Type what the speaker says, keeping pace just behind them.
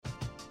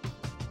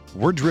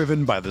We're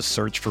driven by the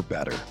search for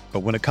better. But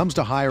when it comes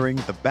to hiring,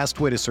 the best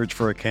way to search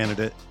for a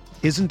candidate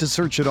isn't to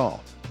search at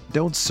all.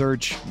 Don't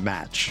search,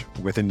 match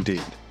with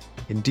Indeed.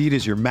 Indeed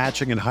is your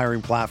matching and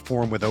hiring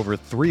platform with over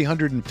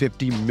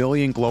 350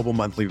 million global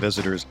monthly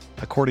visitors,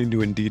 according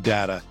to Indeed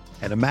data,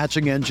 and a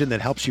matching engine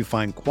that helps you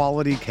find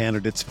quality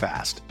candidates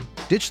fast.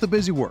 Ditch the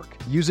busy work.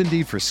 Use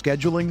Indeed for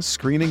scheduling,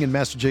 screening, and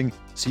messaging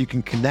so you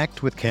can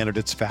connect with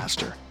candidates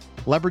faster.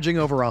 Leveraging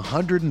over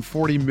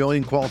 140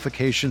 million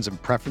qualifications and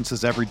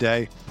preferences every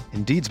day,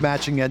 Indeed's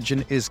matching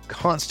engine is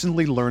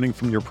constantly learning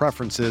from your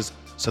preferences,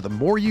 so the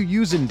more you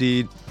use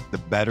Indeed, the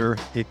better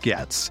it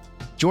gets.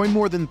 Join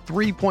more than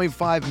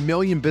 3.5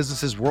 million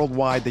businesses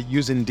worldwide that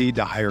use Indeed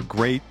to hire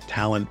great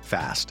talent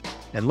fast.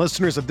 And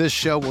listeners of this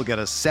show will get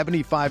a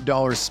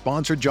 $75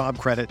 sponsored job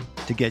credit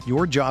to get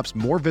your jobs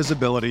more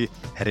visibility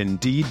at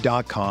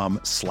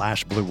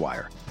Indeed.com/Blue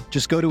Wire.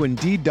 Just go to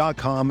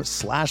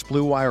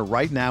Indeed.com/Blue Wire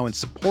right now and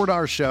support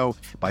our show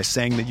by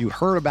saying that you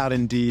heard about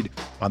Indeed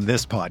on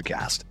this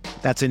podcast.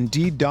 That's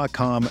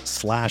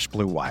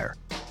Indeed.com/Blue Wire.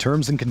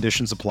 Terms and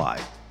conditions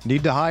apply.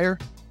 Need to hire?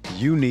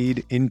 You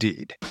need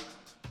Indeed.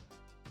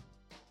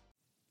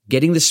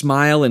 Getting the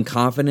smile and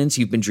confidence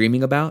you've been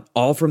dreaming about,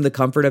 all from the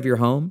comfort of your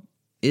home,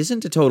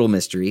 isn't a total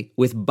mystery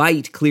with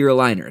Byte clear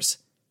aligners.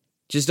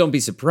 Just don't be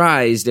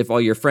surprised if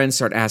all your friends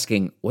start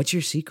asking, "What's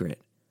your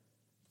secret?"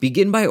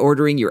 Begin by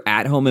ordering your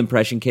at-home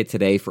impression kit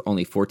today for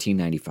only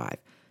 $14.95.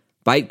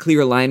 Byte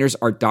clear aligners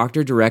are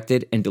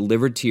doctor-directed and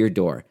delivered to your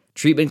door.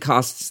 Treatment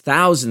costs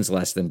thousands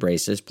less than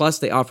braces, plus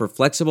they offer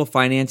flexible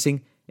financing,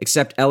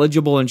 accept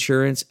eligible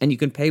insurance, and you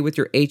can pay with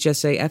your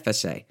HSA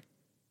FSA.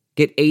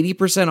 Get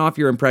 80% off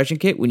your impression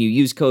kit when you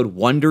use code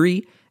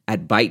WONDERY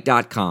at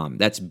Byte.com.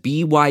 That's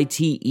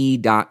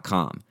BYTE.com.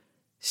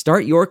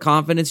 Start your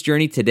confidence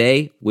journey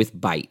today with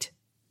Byte.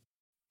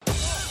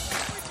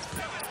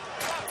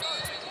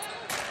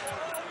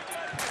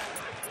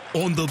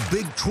 On the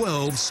Big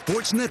 12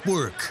 Sports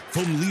Network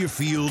from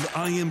Learfield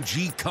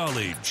IMG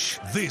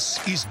College, this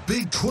is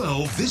Big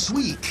 12 This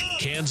Week.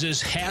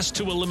 Kansas has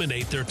to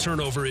eliminate their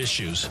turnover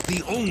issues.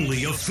 The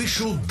only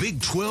official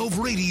Big 12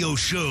 radio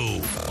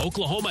show.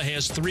 Oklahoma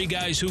has 3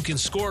 guys who can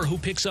score. Who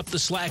picks up the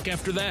slack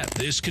after that?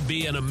 This could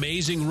be an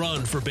amazing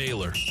run for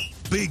Baylor.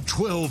 Big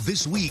 12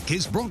 This Week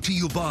is brought to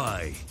you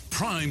by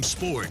Prime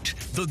Sport,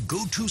 the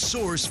go-to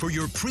source for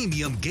your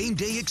premium game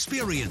day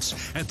experience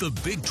at the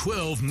Big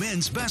 12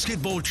 Men's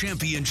Basketball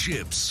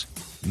Championships.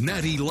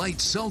 Natty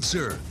Light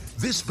Seltzer.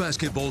 This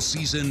basketball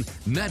season,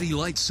 Natty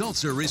Light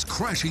Seltzer is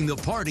crashing the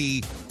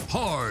party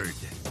hard.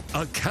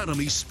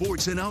 Academy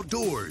Sports and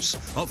Outdoors,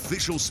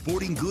 official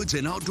sporting goods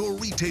and outdoor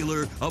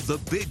retailer of the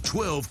Big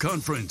 12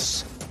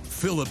 Conference.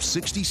 Phillips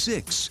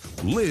 66,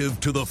 live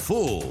to the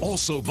full.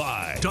 Also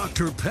by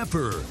Dr.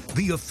 Pepper,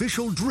 the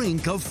official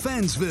drink of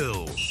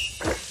Fansville.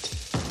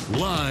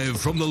 Live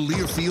from the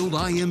Learfield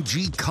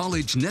IMG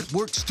College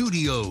Network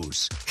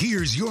studios,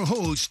 here's your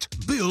host,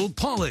 Bill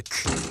Pollock.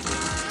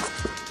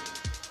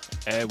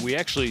 And we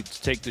actually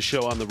take the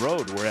show on the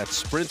road. We're at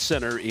Sprint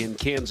Center in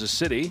Kansas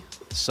City,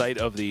 site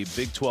of the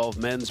Big 12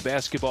 men's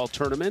basketball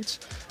tournament,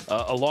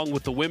 along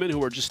with the women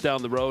who are just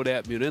down the road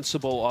at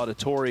Municipal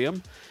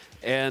Auditorium.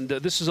 And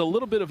this is a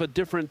little bit of a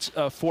different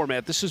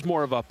format. This is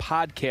more of a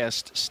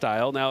podcast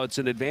style. Now, it's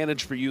an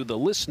advantage for you, the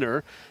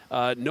listener.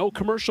 No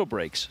commercial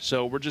breaks.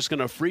 So we're just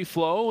going to free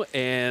flow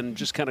and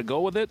just kind of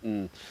go with it.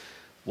 And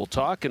we'll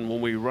talk. And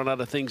when we run out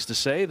of things to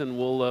say, then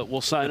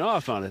we'll sign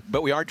off on it.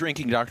 But we are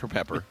drinking Dr.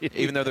 Pepper,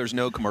 even though there's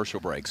no commercial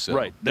breaks. So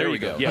right. There you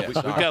go. Yeah, we've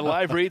got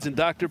live reads and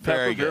Dr.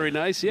 Pepper. Very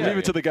nice. Yeah. Leave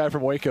it to the guy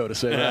from Waco to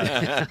say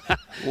that.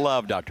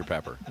 Love Dr.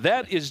 Pepper.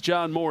 That is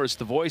John Morris,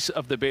 the voice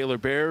of the Baylor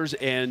Bears.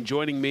 And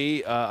joining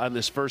me on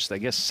this first, I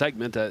guess,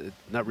 segment,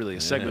 not really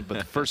a segment, but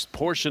the first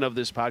portion of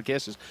this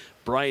podcast is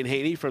Brian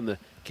Haney from the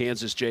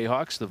Kansas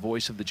Jayhawks, the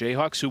voice of the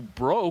Jayhawks, who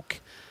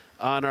broke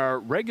on our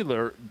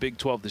regular Big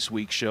 12 This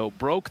Week show,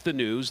 broke the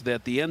news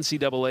that the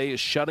NCAA is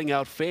shutting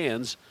out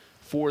fans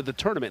for the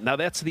tournament. Now,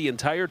 that's the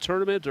entire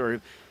tournament, or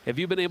have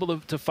you been able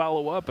to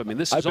follow up? I mean,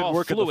 this is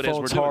all fluid as we're doing. I've been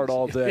working the phones hard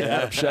all day,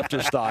 Adam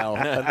Schefter style,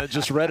 and then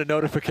just read a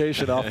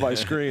notification off my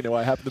screen.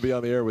 I happen to be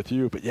on the air with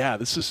you. But, yeah,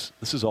 this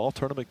is all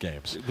tournament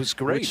games. It was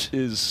great. Which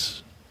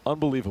is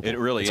unbelievable. It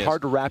really is. It's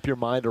hard to wrap your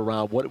mind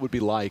around what it would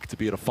be like to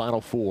be at a Final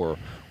Four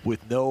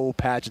with no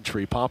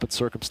pageantry, pomp and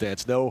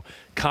circumstance, no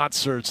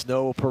concerts,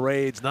 no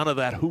parades, none of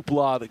that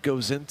hoopla that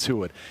goes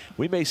into it.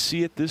 We may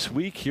see it this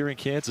week here in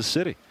Kansas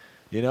City.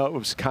 You know, it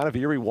was kind of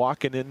eerie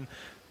walking in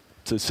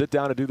to sit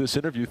down and do this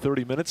interview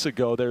 30 minutes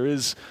ago. There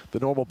is the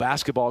normal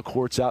basketball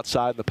courts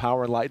outside in the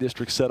Power and Light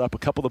District set up, a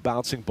couple of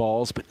bouncing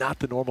balls, but not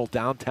the normal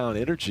downtown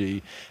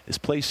energy. This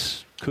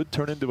place could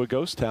turn into a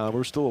ghost town.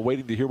 We're still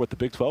waiting to hear what the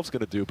Big 12 is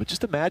going to do. But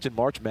just imagine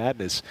March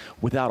Madness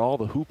without all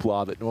the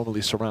hoopla that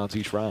normally surrounds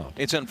each round.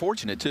 It's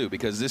unfortunate, too,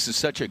 because this is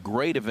such a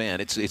great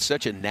event. It's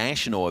such a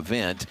national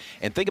event.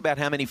 And think about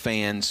how many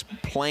fans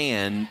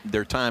plan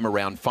their time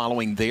around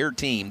following their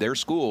team, their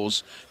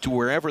schools, to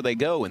wherever they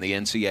go in the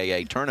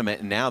NCAA tournament.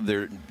 And now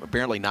they're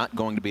apparently not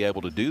going to be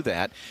able to do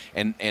that.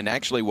 And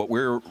actually what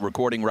we're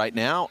recording right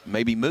now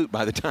may be moot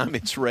by the time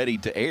it's ready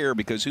to air,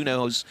 because who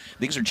knows?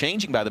 Things are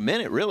changing by the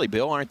minute, really,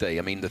 Bill, aren't they?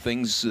 I mean,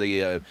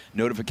 the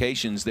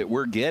notifications that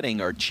we're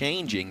getting are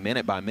changing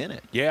minute by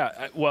minute.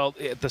 Yeah, well,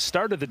 at the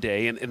start of the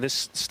day, and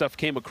this stuff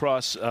came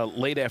across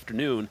late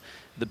afternoon,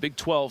 the Big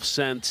 12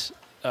 sent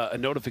a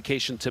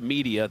notification to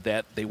media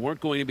that they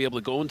weren't going to be able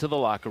to go into the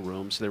locker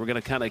rooms. They were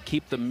going to kind of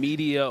keep the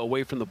media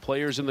away from the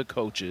players and the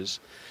coaches.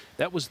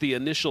 That was the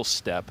initial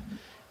step.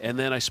 And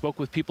then I spoke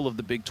with people of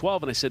the Big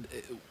 12, and I said,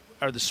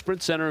 are the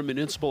Sprint Center and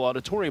Municipal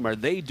Auditorium, are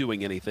they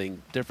doing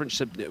anything different?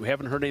 We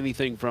haven't heard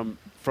anything from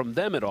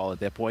them at all at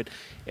that point.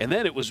 And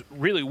then it was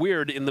really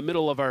weird in the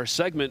middle of our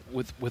segment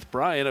with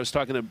Brian. I was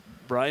talking to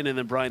Brian and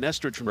then Brian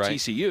Estridge from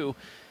TCU.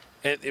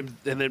 And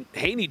then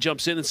Haney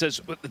jumps in and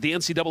says, the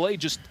NCAA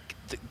just,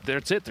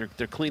 that's it.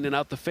 They're cleaning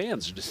out the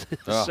fans.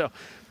 So,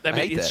 I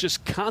mean, it's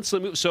just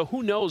constantly. So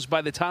who knows,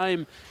 by the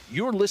time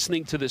you're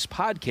listening to this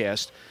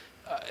podcast,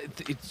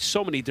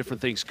 so many different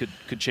things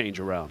could change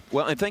around.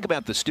 Well, and think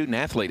about the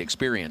student-athlete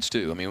experience,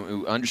 too. I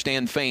mean, we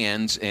understand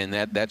fans, and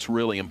that's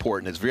really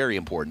important. It's very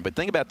important. But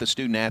think about the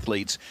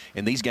student-athletes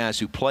and these guys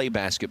who play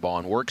basketball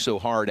and work so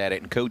hard at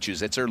it, and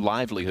coaches. That's their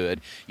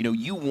livelihood. You know,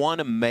 you want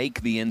to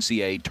make the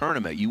NCAA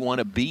tournament. You want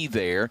to be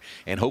there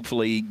and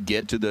hopefully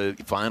get to the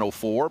Final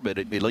Four, but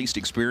at least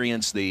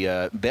experience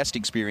the best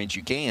experience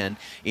you can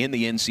in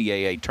the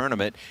NCAA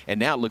tournament.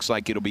 And now it looks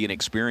like it'll be an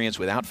experience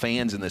without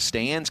fans in the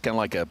stands, kind of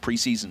like a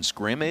preseason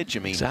scrimmage. I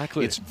mean,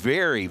 it's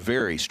very,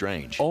 very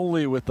strange.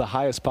 Only with the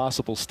highest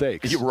possible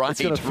stakes. You're right. It's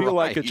going to feel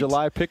like a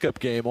July pickup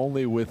game,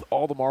 only with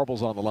all the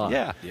marbles on the line.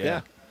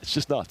 Yeah. It's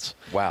just nuts.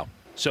 Wow.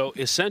 So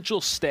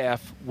essential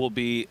staff will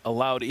be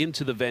allowed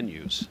into the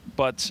venues,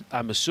 but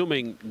I'm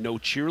assuming no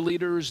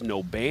cheerleaders,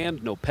 no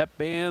band, no pep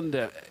band.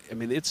 I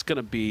mean, it's going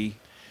to be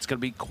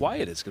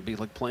quiet. It's going to be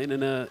like playing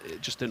in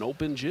just an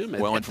open gym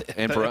at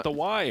the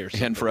Y or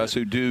something. And for us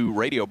who do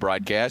radio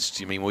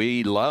broadcasts, I mean,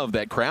 we love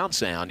that crowd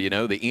sound, you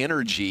know, the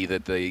energy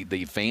that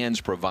the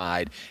fans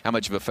provide. How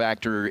much of a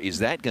factor is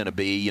that going to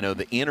be? You know,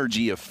 the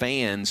energy of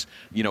fans,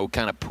 you know,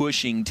 kind of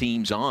pushing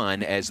teams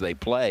on as they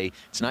play.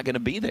 It's not going to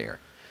be there.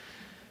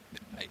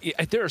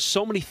 There are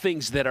so many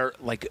things that are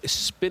like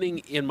spinning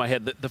in my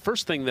head. The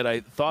first thing that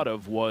I thought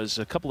of was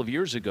a couple of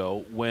years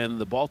ago when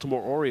the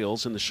Baltimore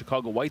Orioles and the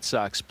Chicago White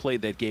Sox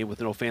played that game with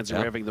no fans and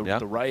were having the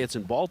riots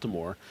in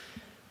Baltimore.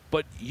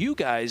 But you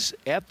guys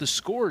at the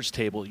scorers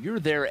table, you're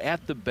there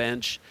at the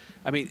bench.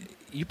 I mean,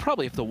 you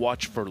probably have to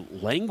watch for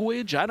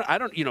language. I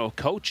don't, you know,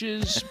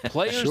 coaches,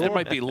 players. Sure. There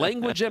might be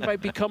language that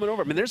might be coming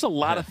over. I mean, there's a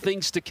lot of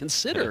things to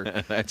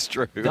consider. That's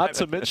true. Not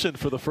to mention,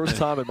 for the first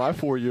time in my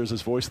 4 years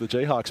as voice of the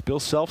Jayhawks, Bill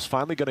Self's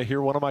finally going to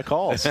hear one of my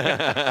calls.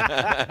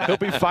 He'll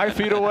be 5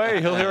 feet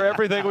away. He'll hear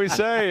everything we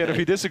say. And if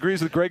he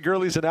disagrees with Greg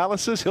Gurley's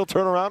analysis, he'll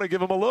turn around and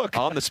give him a look.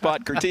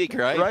 On-the-spot critique,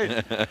 right?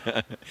 Right.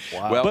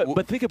 Wow. Well,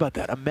 But think about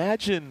that.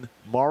 Imagine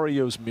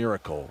Mario's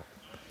miracle.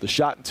 The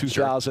shot in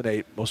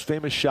 2008, most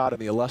famous shot in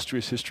the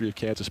illustrious history of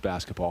Kansas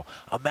basketball.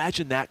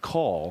 Imagine that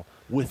call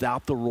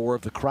without the roar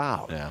of the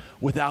crowd,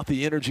 without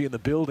the energy in the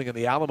building and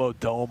the Alamo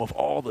Dome of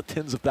all the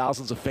tens of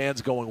thousands of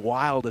fans going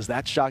wild as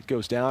that shot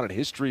goes down and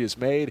history is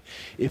made.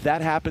 If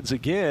that happens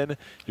again,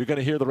 you're going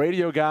to hear the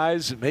radio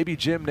guys, maybe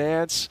Jim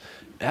Nantz.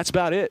 That's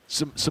about it.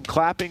 Some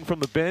clapping from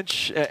the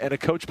bench and a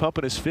coach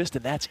pumping his fist,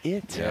 and that's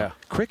it. Yeah.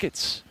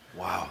 Crickets.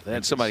 Wow.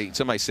 And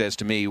somebody says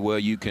to me, well,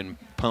 you can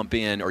pump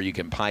in or you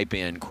can pipe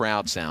in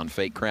crowd sound,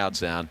 fake crowd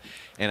sound.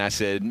 And I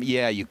said,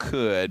 yeah, you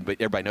could, but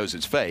everybody knows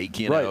it's fake.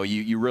 You know,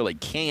 you really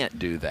can't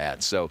do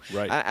that. So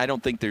I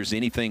don't think there's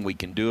anything we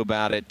can do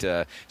about it.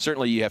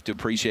 Certainly you have to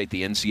appreciate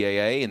the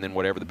NCAA, and then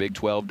whatever the Big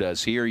 12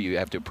 does here, you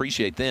have to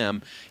appreciate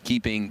them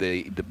keeping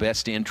the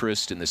best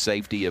interest and the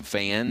safety of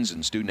fans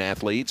and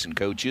student-athletes and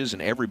coaches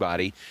and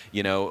everybody,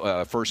 you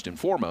know, first and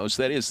foremost.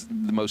 That is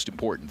the most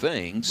important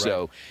thing. Right.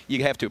 So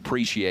you have to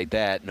appreciate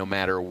that no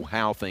matter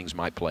how things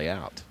might play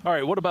out. All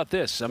right, what about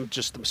this? I'm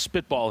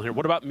spitballing here.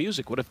 What about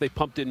music? What if they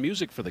pumped in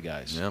music for the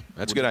guys? Yeah,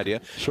 that's a good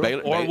idea.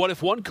 Sure. Or what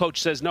if one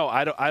coach says, no,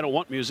 I don't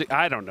want music?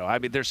 I don't know. I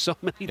mean, there's so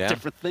many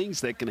different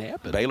things that can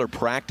happen. Baylor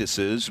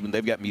practices, when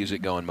they've got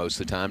music going most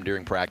of the time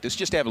during practice,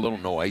 just to have a little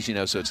noise, you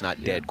know, so it's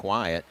not dead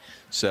quiet.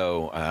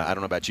 So I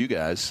don't know about you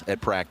guys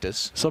at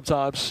practice.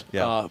 Sometimes.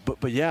 Yeah.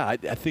 But yeah, I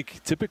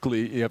think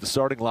typically you have the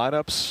starting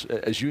lineups,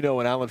 as you know,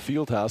 in Allen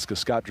Fieldhouse, because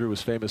Scott Drew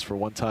was famous for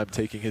one time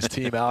taking his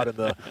team out in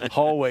the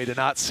hallway to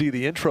not see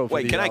the intro video.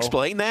 Wait, can I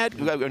explain that?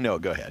 No,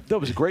 go ahead. That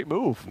was a great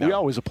move. No. We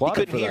always applaud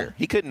him for that.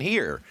 He couldn't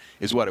hear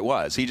is what it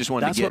was. He just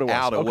wanted to get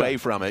out away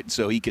from it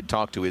so he could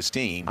talk to his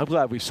team. I'm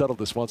glad we've settled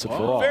this once and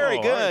for all.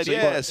 Very good,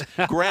 yes.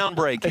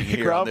 Groundbreaking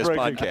here on this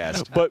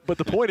podcast. But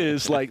the point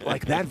is,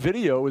 like that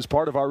video is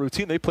part of our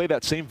routine. They play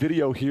that same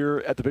video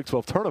here at the Big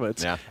 12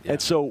 tournaments. Yeah.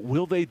 And so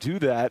will they do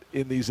that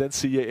in these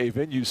NCAA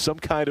venues, some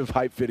kind of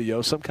hype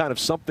video, some kind of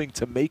something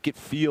to make it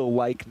feel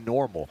like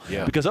normal?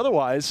 Yeah. Because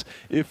otherwise,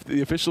 if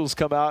the officials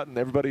come out and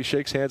everybody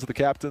shakes hands with the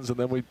captains and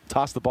then we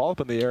toss the ball up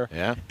in the air,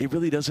 it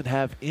really doesn't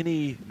have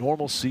any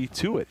normalcy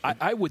to it.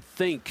 I would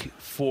think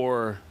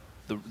for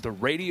the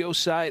radio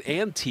side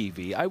and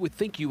TV, I would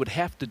think you would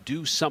have to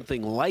do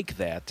something like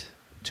that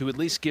to at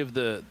least give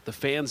the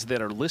fans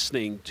that are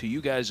listening to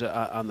you guys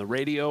on the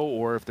radio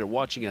or if they're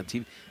watching on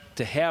TV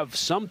to have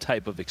some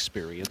type of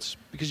experience,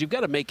 because you've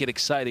got to make it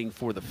exciting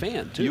for the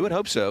fan, too. You would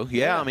hope so.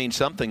 Yeah, I mean,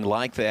 something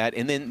like that.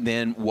 And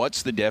then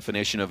what's the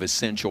definition of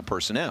essential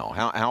personnel?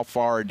 How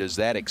far does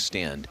that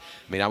extend?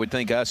 I mean, I would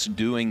think us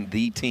doing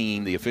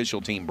the official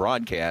team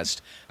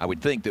broadcast, I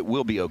would think that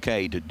we'll be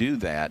okay to do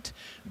that.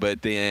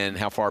 But then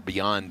how far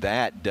beyond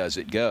that does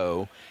it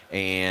go?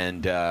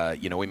 And,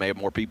 we may have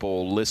more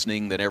people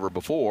listening than ever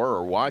before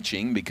or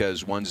watching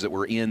because ones that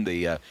were in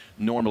the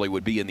normally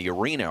would be in the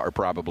arena are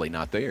probably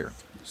not there.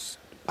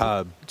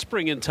 Let's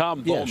bring in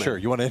Tom Bowman. Yeah, sure.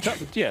 You want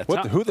to? Yeah.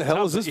 Who the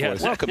hell is this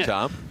voice? Welcome,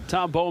 Tom.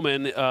 Tom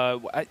Bowman.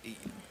 I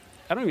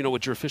don't even know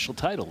what your official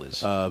title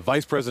is.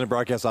 Vice President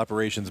Broadcast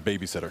Operations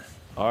Babysitter.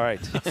 All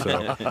right.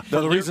 So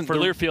the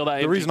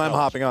reason I'm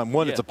hopping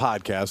on, it's a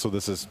podcast, so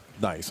this is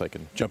nice. I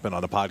can jump in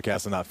on a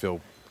podcast and not feel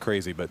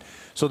crazy. But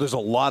so there's a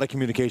lot of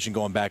communication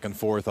going back and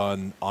forth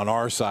on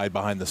our side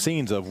behind the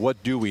scenes of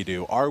what do we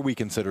do? Are we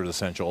considered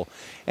essential?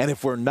 And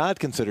if we're not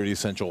considered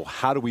essential,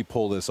 how do we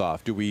pull this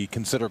off? Do we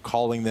consider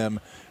calling them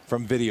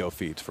from video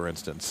feeds, for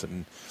instance?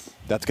 And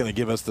that's going to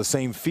give us the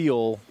same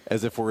feel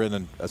as if we're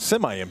in a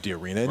semi-empty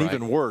arena. And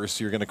even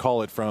worse, you're going to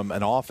call it from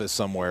an office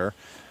somewhere,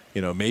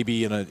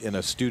 maybe in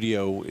a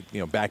studio,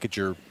 back at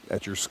your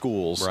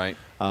schools. Right.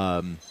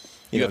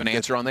 You have an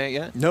answer on that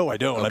yet? No, I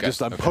don't. Okay.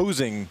 I'm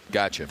posing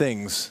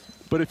things.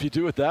 But if you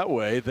do it that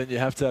way, then you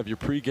have to have your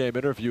pregame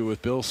interview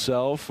with Bill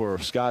Self or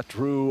Scott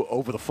Drew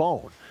over the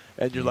phone.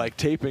 And you're like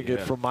taping it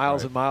from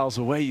miles and miles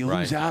away. You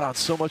lose out on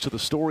so much of the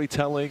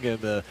storytelling and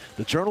the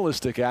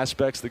journalistic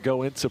aspects that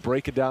go into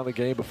breaking down the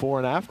game before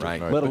and after,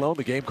 let alone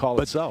the game call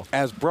itself.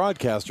 As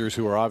broadcasters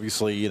who are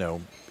obviously,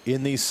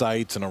 in these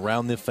sites and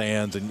around the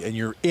fans, and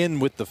you're in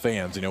with the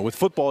fans. With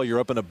football, you're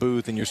up in a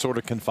booth and you're sort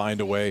of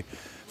confined away.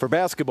 For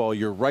basketball,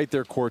 you're right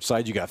there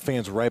courtside. You got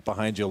fans right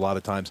behind you a lot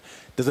of times.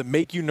 Does it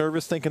make you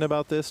nervous thinking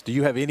about this? Do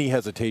you have any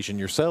hesitation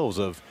yourselves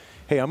of,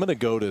 hey, I'm going to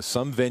go to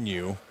some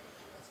venue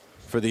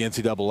for the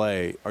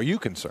NCAA? Are you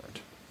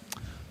concerned?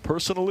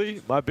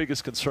 Personally, my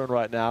biggest concern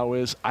right now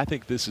is I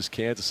think this is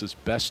Kansas's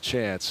best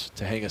chance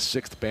to hang a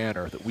sixth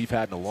banner that we've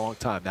had in a long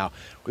time. Now,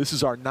 this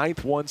is our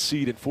 9th 1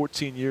 seed in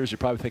 14 years. You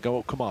probably think,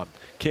 oh, come on,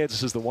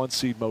 Kansas is the 1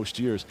 seed most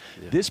years.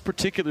 Yeah. This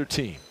particular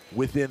team,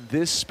 within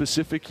this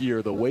specific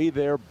year, the way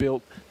they're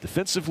built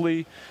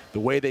defensively, the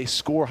way they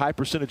score high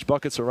percentage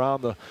buckets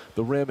around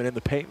the rim and in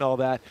the paint and all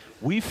that,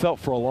 we felt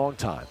for a long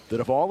time that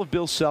of all of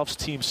Bill Self's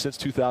teams since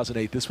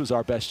 2008, this was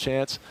our best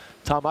chance.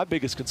 Tom, my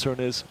biggest concern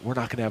is we're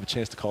not going to have a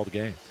chance to call the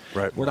game.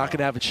 Right. We're not going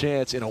to have a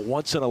chance in a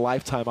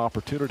once-in-a-lifetime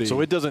opportunity.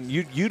 So it doesn't.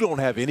 You don't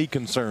have any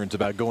concerns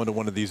about going to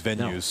one of these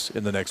venues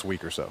in the next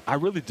week or so? I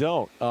really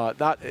don't.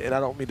 And I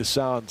don't mean to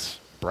sound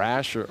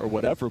brash or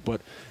whatever, but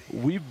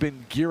we've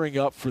been gearing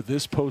up for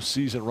this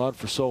postseason run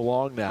for so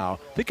long now.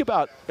 Think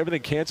about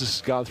everything Kansas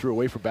has gone through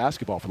away from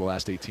basketball for the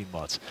last 18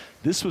 months.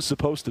 This was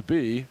supposed to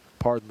be,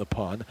 pardon the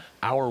pun,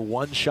 our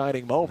one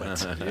shining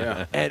moment.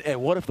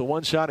 And what if the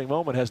one shining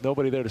moment has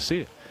nobody there to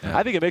see it? Yeah.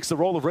 I think it makes the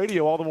role of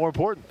radio all the more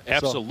important.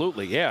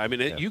 Absolutely, yeah. I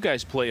mean, you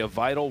guys play a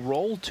vital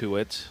role to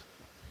it.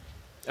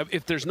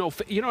 If there's no,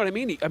 you know what I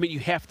mean? I mean, you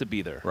have to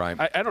be there. Right.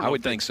 I don't know. I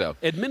would think so.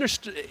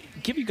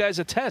 Give you guys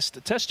a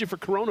test you for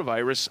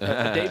coronavirus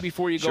a day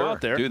before you go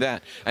out there. Do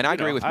that. And I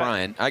agree with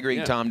Brian. I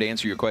agree, Tom, to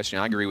answer your question.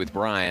 I agree with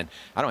Brian.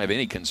 I don't have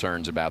any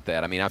concerns about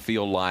that. I mean, I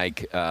feel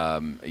like,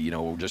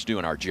 we're just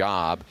doing our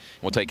job.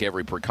 We'll take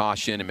every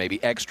precaution and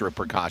maybe extra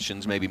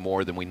precautions, maybe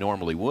more than we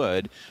normally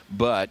would,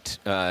 but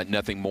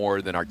nothing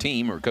more than our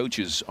team or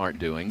coaches aren't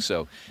doing.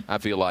 So I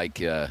feel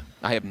like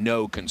I have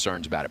no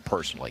concerns about it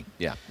personally,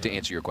 to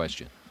answer your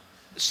question.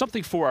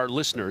 Something for our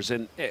listeners,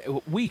 and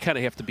we kind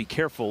of have to be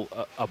careful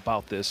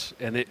about this,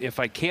 and if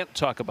I can't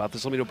talk about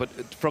this, let me know, but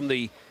from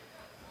the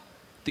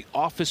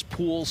office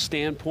pool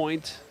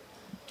standpoint,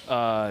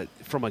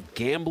 from a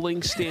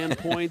gambling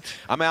standpoint.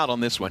 I'm out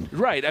on this one.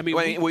 Right. I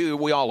mean,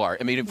 we all are.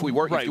 I mean, if you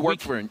work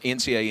for an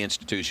NCAA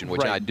institution,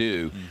 which I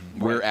do,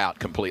 we're out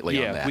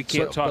completely on that. We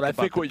can't talk but about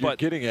I think what you're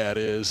getting at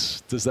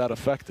is, does that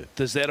affect it?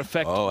 Does that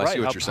affect I see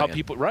what you're saying.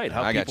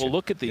 how people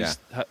look at these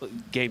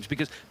games?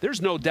 Because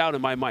there's no doubt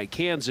in my mind,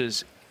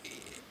 Kansas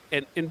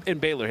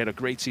and Baylor had a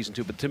great season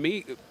too, but to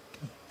me,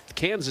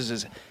 Kansas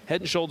is head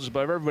and shoulders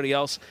above everybody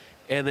else,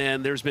 and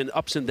then there's been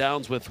ups and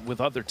downs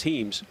with other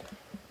teams.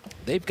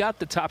 they've got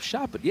the top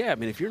shot. But yeah, I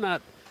mean, if you're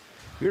not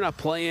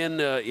playing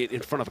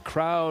in front of a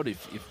crowd,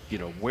 if you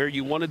know where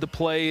you wanted to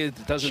play,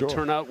 it doesn't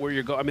turn out where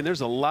you're going. I mean,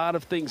 there's a lot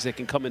of things that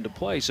can come into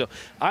play. So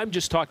I'm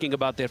just talking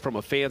about that from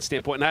a fan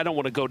standpoint, and I don't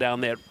want to go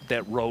down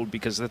that road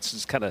because that's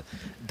just kind of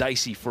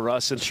dicey for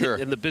us and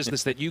in the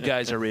business that you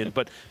guys are in.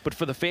 But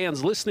for the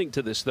fans listening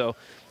to this, though,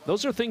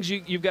 those are things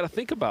you've got to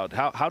think about.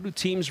 How do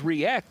teams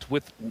react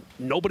with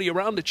nobody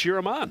around to cheer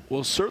them on?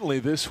 Well, certainly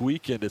this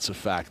weekend it's a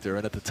factor,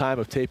 and at the time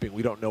of taping,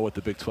 we don't know what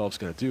the Big 12 is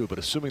going to do. But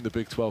assuming the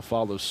Big 12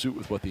 follows suit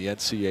with what the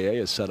NCAA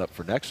has set up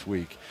for next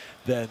week,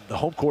 then the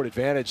home court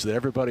advantage that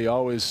everybody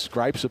always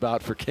gripes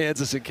about for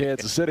Kansas and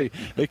Kansas City,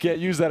 they can't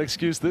use that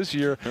excuse this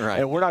year. Right.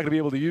 And we're not going to be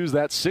able to use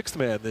that sixth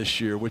man this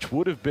year, which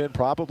would have been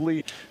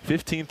probably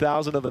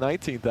 15,000 of the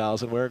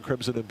 19,000 wearing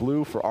crimson and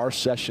blue for our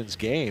Sessions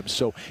game.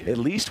 So at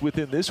least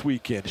within this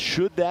weekend,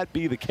 should that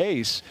be the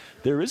case,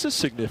 there is a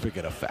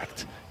significant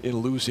effect in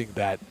losing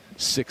that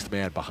sixth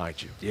man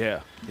behind you.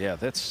 Yeah,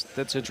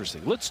 that's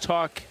interesting. Let's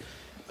talk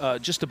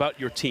just about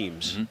your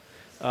teams.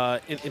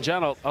 Mm-hmm. And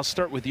John, I'll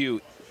start with you.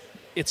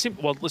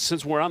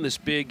 Since we're on this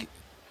big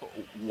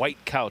white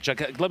couch,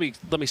 let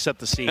me set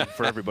the scene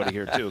for everybody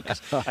here too.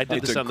 I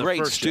did this on the first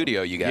show. It's a great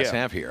studio you guys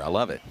have here. I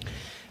love it.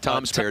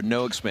 Tom spared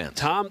no expense.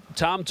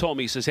 Tom told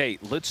me, he says, hey,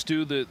 let's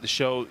do the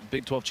show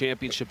Big 12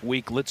 Championship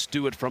Week. Let's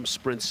do it from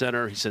Sprint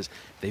Center. He says,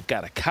 they've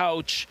got a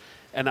couch.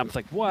 And I'm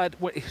like, what?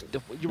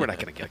 You were not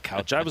going to get a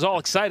couch. I was all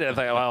excited. I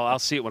thought, well, I'll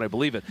see it when I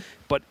believe it.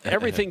 But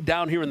everything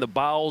down here in the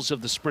bowels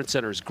of the Sprint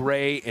Center is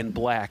gray and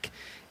black.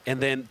 And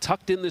then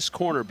tucked in this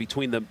corner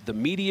between the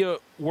media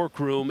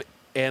workroom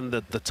and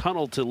the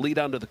tunnel to lead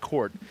onto the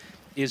court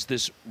is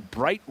this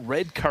bright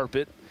red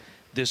carpet,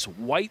 this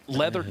white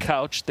leather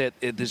couch,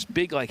 this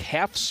big like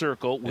half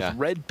circle with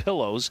red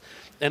pillows,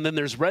 and then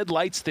there's red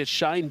lights that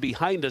shine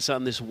behind us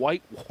on this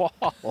white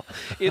wall.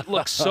 It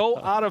looks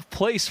so out of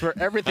place for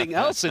everything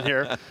else in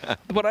here.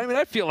 But I mean,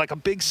 I feel like a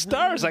big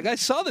star. It's like I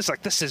saw this,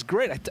 like this is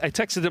great. I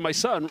texted to my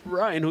son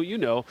Ryan, who you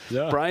know,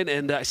 Brian,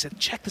 and I said,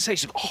 check this out. He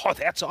said, oh,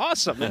 that's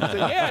awesome. And I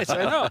said, I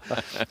said, I know.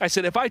 I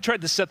said, if I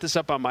tried to set this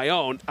up on my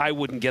own, I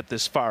wouldn't get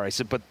this far. I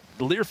said, but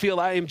Learfield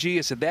IMG,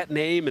 I said that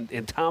name,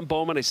 and Tom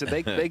Bowman, I said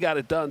they got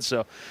it done.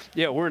 So,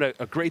 yeah, we're in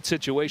a great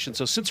situation.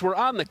 So since we're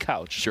on the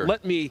couch,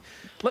 let me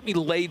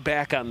lay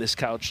back on this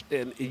couch,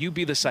 and you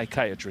be the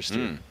psychiatrist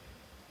here.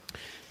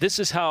 This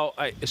is how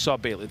I saw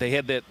Baylor. They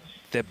had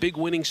that big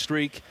winning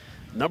streak,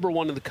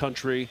 #1 in the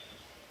country.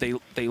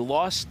 They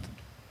lost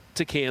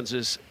to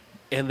Kansas,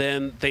 and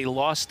then they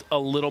lost a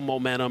little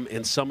momentum,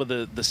 and some of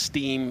the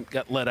steam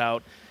got let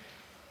out.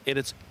 And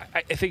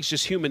I think it's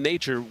just human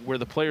nature where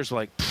the players are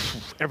like,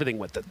 everything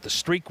went. The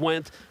streak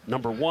went,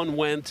 #1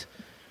 went.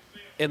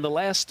 In the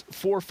last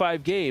 4 or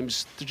 5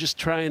 games, they're just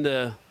trying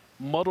to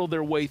muddle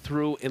their way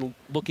through and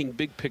looking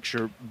big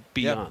picture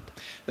beyond. Yep.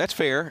 That's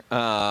fair.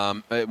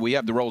 We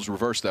have the roles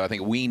reversed, though. I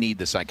think we need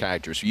the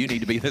psychiatrist. You need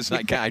to be the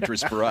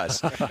psychiatrist for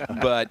us.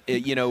 But,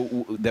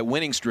 that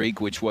winning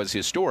streak, which was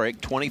historic,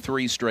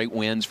 23 straight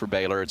wins for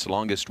Baylor. It's the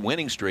longest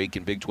winning streak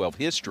in Big 12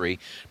 history.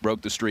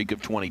 Broke the streak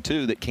of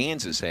 22 that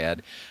Kansas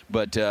had.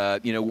 But,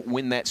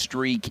 when that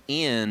streak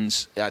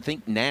ends, I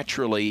think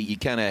naturally you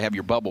kind of have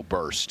your bubble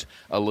burst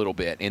a little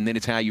bit. And then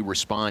it's how you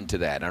respond to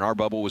that. And our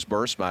bubble was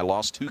burst by a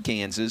loss to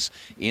Kansas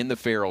in the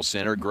Farrell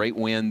Center. Great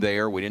win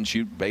there.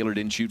 Baylor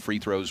didn't shoot free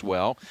throws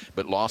well,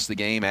 but lost the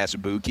game.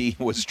 Azubuike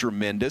was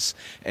tremendous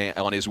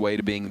on his way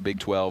to being the Big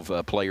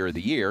 12 Player of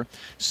the Year.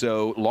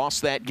 So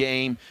lost that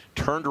game,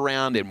 turned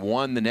around and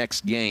won the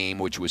next game,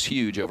 which was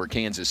huge, over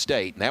Kansas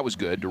State. And that was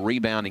good to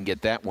rebound and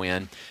get that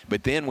win.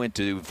 But then went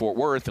to Fort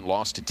Worth and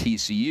lost to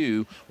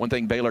TCU. One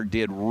thing Baylor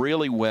did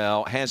really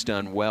well, has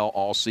done well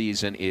all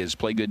season, is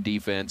play good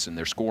defense, and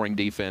their scoring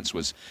defense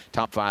was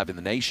top 5 in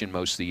the nation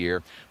most of the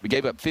year. We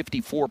gave up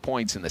 54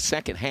 points in the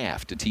second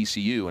half to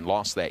TCU and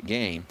lost that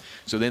game.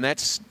 So then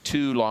that's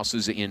 2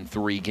 losses in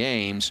 3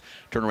 games.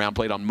 Turned around,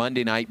 played on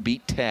Monday night,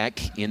 beat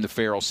Tech in the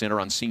Farrell Center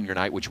on senior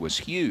night, which was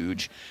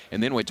huge,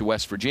 and then went to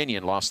West Virginia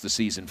and lost the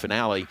season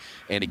finale,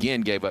 and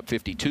again gave up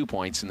 52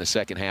 points in the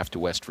second half to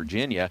West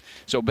Virginia.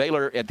 So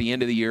Baylor at the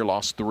end of the year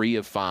lost 3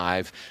 of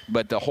 5,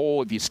 but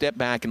if you step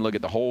back and look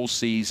at the whole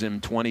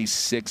season,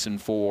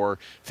 26-4,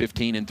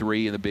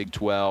 15-3 in the Big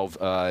 12,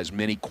 as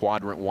many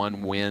quadrant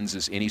 1 wins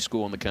as any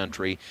school in the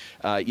country.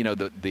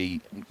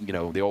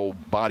 The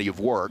old body of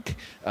work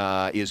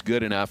is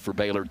good enough for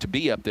Baylor to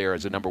be up there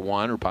as a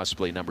 #1 or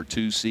possibly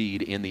 #2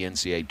 seed in the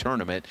NCAA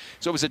tournament.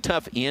 So it was a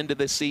tough end to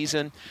the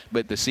season,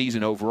 but the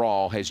season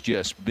overall has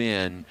just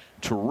been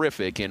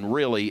terrific and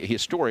really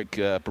historic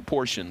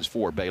proportions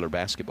for Baylor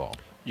basketball.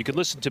 You can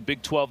listen to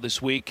Big 12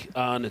 this week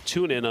on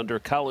TuneIn under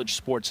College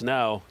Sports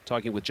Now,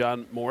 talking with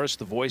John Morris,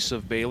 the voice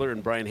of Baylor,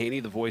 and Brian Haney,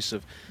 the voice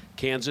of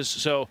Kansas.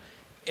 So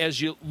as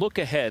you look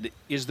ahead,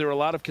 is there a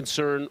lot of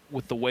concern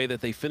with the way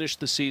that they finished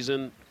the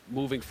season,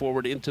 moving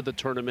forward into the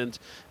tournament,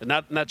 and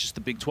not just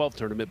the Big 12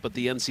 tournament, but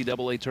the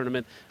NCAA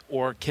tournament,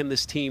 or can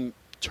this team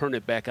turn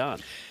it back on?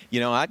 You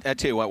know, I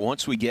tell you what,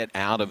 once we get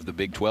out of the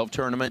Big 12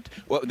 tournament,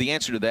 well, the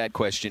answer to that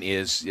question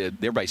is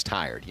everybody's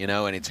tired, you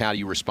know, and it's how do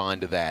you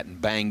respond to that,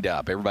 and banged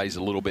up. Everybody's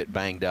a little bit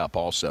banged up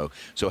also.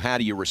 So how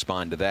do you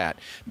respond to that?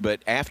 But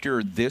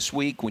after this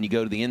week, when you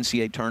go to the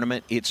NCAA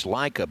tournament, it's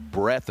like a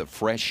breath of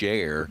fresh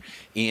air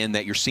in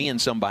that you're seeing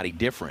somebody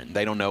different.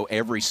 They don't know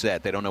every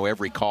set. They don't know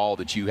every call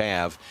that you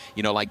have,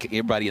 you know, like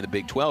everybody in the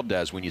Big 12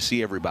 does when you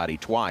see everybody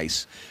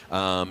twice.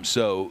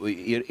 So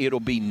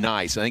it'll be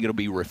nice. I think it'll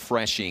be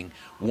refreshing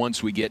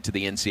once we get to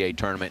the NCAA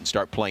tournament and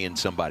start playing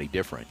somebody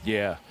different.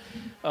 Yeah.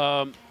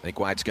 I think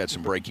Wyatt's got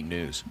some breaking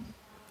news.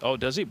 Oh,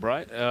 does he,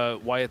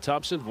 Brian? Wyatt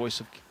Thompson, voice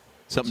of...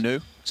 Something new?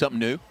 Something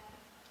new?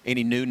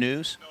 Any new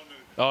news? No news.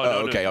 Oh, no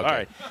okay, news. okay. All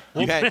right.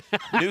 You had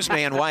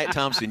newsman Wyatt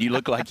Thompson. You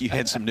look like you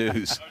had some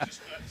news.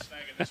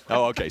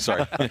 Oh, okay,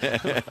 sorry.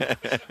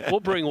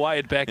 We'll bring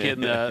Wyatt back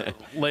in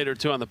later,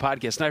 too, on the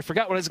podcast. And I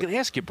forgot what I was going to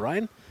ask you,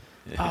 Brian.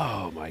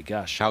 Oh, my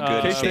gosh. How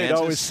good is K-State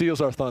always seals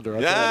our thunder.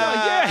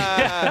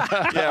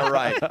 Yeah,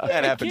 right.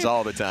 That happens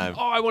all the time.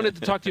 Oh, I wanted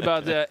to talk to you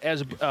about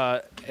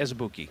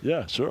Azubuike.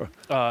 Yeah, sure.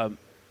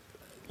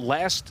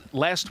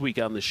 Last week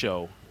on the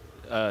show,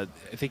 I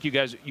think you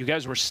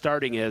guys were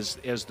starting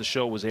as the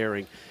show was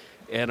airing,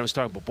 and I was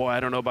talking about, boy, I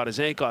don't know about his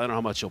ankle. I don't know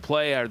how much he'll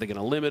play. Are they going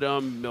to limit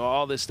him? You know,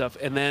 all this stuff.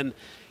 And then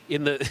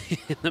in the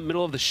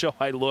middle of the show,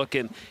 I look,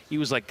 and he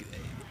was like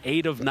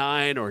 8 of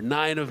 9 or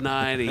 9 of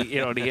 9. He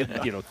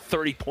had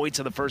 30 points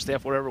in the first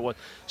half, whatever it was.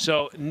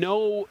 So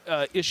no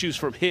issues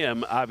from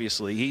him.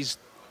 Obviously,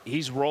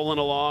 he's rolling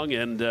along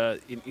and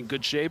in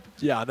good shape.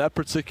 Yeah, on that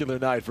particular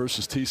night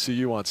versus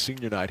TCU on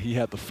senior night, he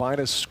had the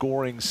finest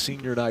scoring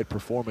senior night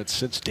performance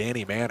since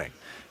Danny Manning.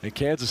 And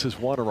Kansas has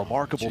won a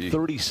remarkable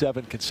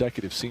 37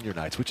 consecutive senior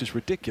nights, which is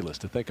ridiculous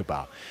to think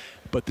about.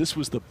 But this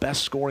was the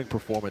best scoring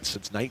performance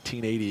since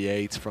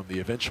 1988 from the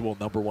eventual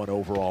 #1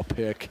 overall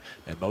pick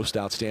and most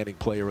outstanding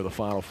player of the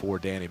Final Four,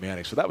 Danny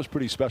Manning. So that was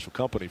pretty special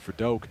company for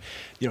Doak.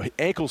 You know,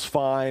 ankle's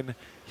fine.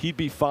 He'd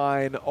be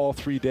fine all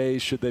 3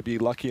 days should they be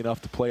lucky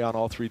enough to play on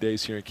all 3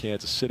 days here in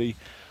Kansas City.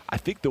 I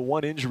think the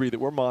one injury that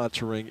we're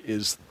monitoring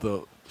is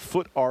the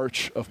foot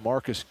arch of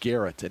Marcus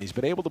Garrett, and he's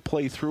been able to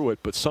play through it,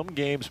 but some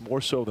games more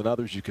so than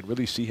others you can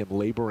really see him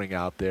laboring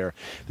out there.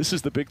 This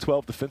is the Big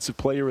 12 Defensive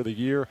Player of the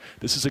Year.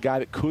 This is a guy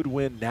that could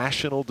win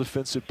National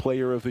Defensive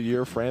Player of the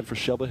Year. Fran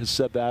Fraschilla has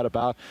said that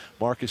about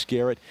Marcus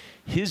Garrett.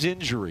 His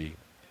injury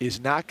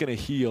is not going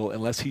to heal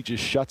unless he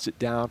just shuts it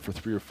down for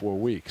 3 or 4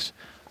 weeks.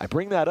 I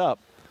bring that up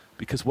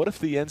because what if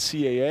the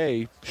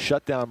NCAA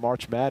shut down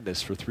March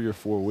Madness for 3 or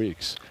 4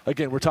 weeks?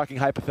 Again, we're talking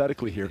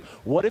hypothetically here.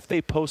 What if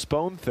they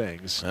postpone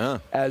things,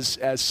 as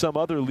some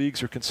other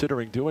leagues are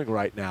considering doing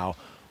right now?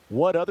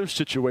 What other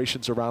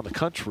situations around the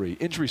country,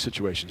 injury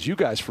situations? You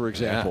guys, for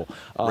example,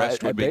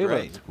 rest would be Baylor,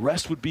 great.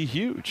 Rest would be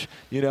huge,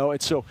 you know.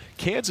 And so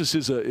Kansas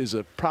is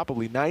a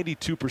probably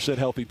 92%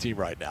 healthy team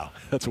right now.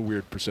 That's a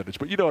weird percentage,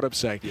 but you know what I'm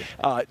saying.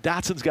 Yeah.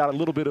 Dotson's got a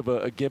little bit of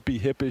a gimpy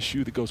hip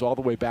issue that goes all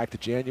the way back to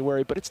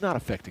January, but it's not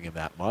affecting him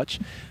that much.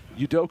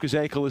 Udoka's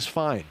ankle is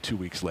fine 2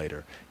 weeks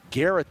later.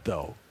 Garrett,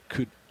 though,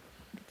 could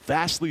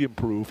vastly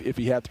improve if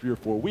he had 3 or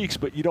 4 weeks,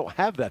 but you don't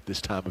have that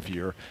this time of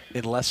year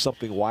unless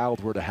something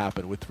wild were to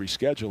happen with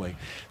rescheduling.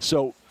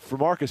 So for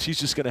Marcus, he's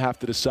just going to have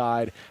to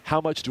decide how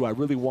much do I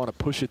really want to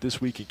push it this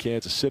week in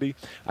Kansas City.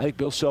 I think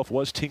Bill Self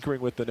was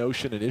tinkering with the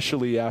notion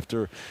initially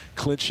after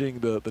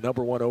clinching the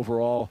 #1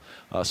 overall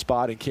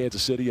spot in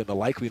Kansas City and the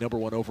likely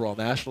 #1 overall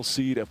national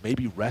seed of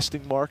maybe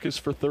resting Marcus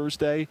for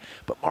Thursday.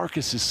 But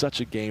Marcus is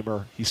such a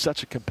gamer. He's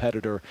such a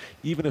competitor.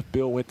 Even if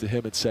Bill went to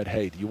him and said,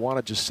 hey, do you want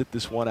to just sit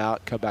this one out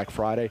and come back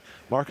Friday?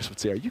 Marcus would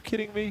say, are you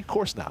kidding me? Of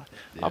course not.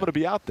 Yeah. I'm going to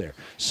be out there.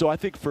 So I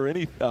think for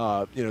any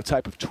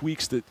type of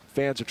tweaks that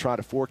fans are trying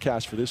to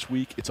forecast for this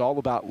week, it's all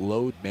about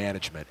load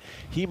management.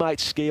 He might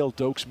scale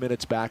Doak's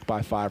minutes back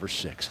by 5 or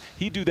 6.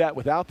 He'd do that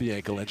without the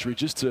ankle injury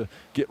just to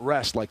get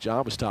rest like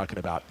John was talking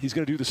about. He's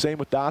going to do the same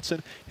with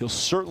Dotson. He'll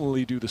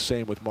certainly do the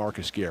same with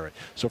Marcus Garrett.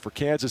 So for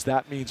Kansas,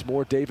 that means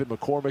more David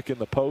McCormick in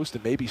the post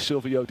and maybe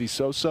Silvio De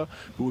Sousa,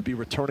 who would be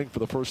returning for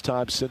the first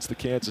time since the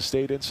Kansas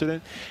State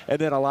incident. And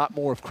then a lot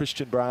more of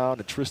Christian Brown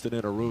and Tristan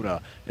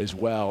Enaruna as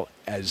well,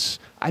 as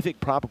I think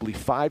probably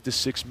 5 to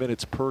 6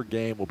 minutes per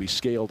game will be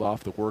scaled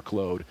off the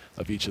workload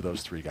of each of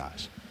those 3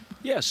 guys.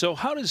 Yeah, so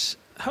how does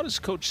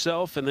Coach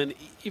Self and then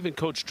even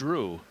Coach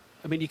Drew,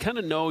 I mean, you kind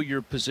of know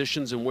your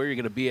positions and where you're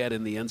going to be at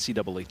in the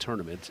NCAA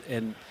tournament.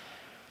 And,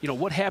 you know,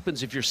 what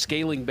happens if you're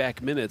scaling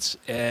back minutes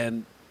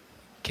and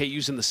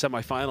KU's in the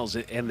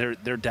semifinals and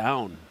they're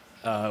down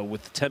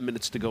with 10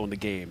 minutes to go in the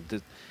game?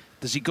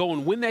 Does he go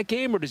and win that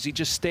game, or does he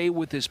just stay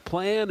with his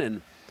plan?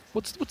 And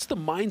what's the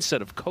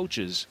mindset of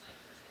coaches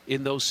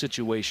in those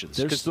situations?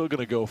 They're still going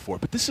to go for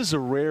it. But this is a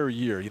rare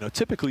year. You know,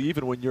 typically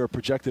even when you're a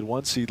projected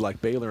 1 seed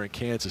like Baylor and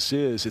Kansas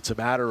is, it's a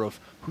matter of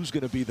who's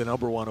going to be the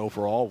 #1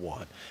 overall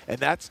one. And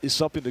that is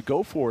something to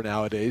go for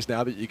nowadays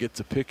now that you get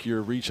to pick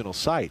your regional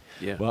site.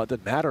 Yeah. Well, it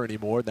doesn't matter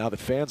anymore now that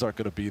fans aren't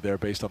going to be there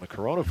based on the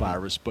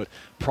coronavirus. But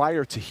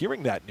prior to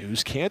hearing that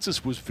news,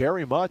 Kansas was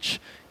very much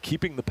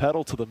keeping the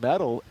pedal to the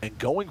metal and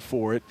going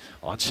for it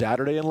on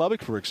Saturday in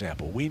Lubbock, for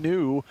example. We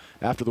knew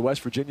after the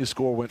West Virginia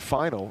score went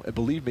final, and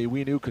believe me,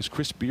 we knew because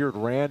Chris Beard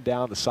ran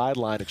down the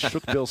sideline and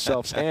shook Bill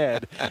Self's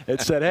hand and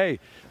said, hey,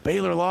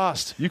 Baylor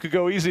lost. You could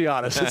go easy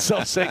on us. And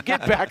Self said,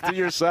 get back to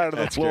your side of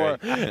the floor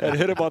and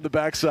hit him on the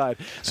backside.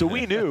 So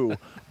we knew.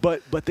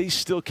 But they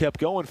still kept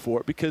going for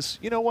it because,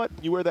 you know what?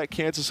 You wear that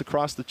Kansas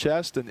across the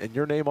chest and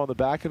your name on the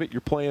back of it, you're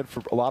playing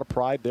for a lot of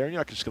pride there. You're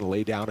not just going to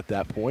lay down at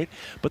that point.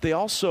 But they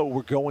also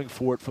were going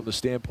for it from the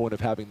standpoint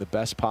of having the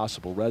best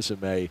possible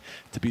resume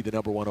to be the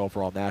 #1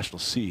 overall national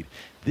seed.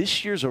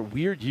 This year's a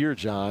weird year,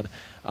 John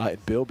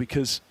and Bill,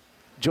 because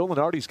Joe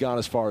Lunardi's gone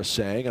as far as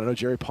saying, and I know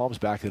Jerry Palm's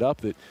backed it up,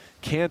 that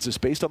Kansas,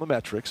 based on the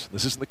metrics,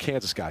 this isn't the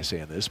Kansas guy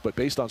saying this, but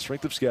based on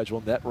strength of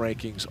schedule, net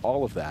rankings,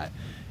 all of that,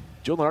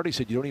 Joe Lunardi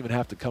said you don't even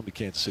have to come to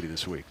Kansas City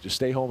this week. Just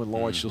stay home in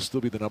Lawrence. You'll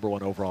still be the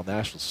 #1 overall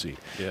national seed.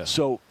 Yeah.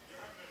 So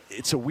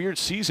it's a weird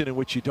season in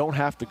which you don't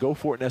have to go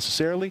for it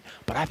necessarily,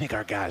 but I think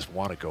our guys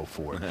want to go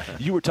for it.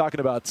 You were talking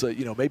about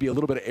maybe a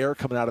little bit of air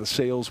coming out of the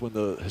sails when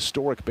the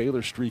historic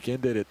Baylor streak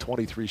ended at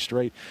 23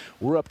 straight.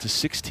 We're up to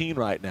 16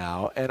 right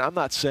now, and I'm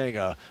not saying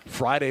a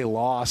Friday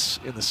loss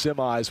in the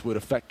semis would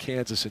affect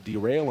Kansas and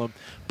derail them,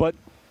 but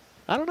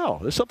I don't know.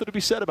 There's something to be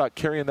said about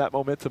carrying that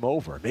momentum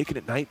over, making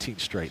it 19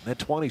 straight and then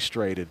 20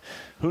 straight. And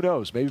who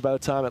knows, maybe by the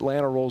time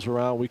Atlanta rolls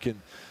around, we can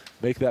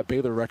make that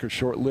Baylor record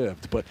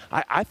short-lived. But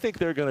I think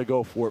they're going to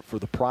go for it for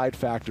the pride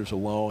factors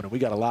alone. And we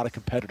got a lot of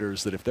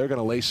competitors that if they're going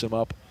to lace them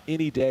up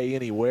any day,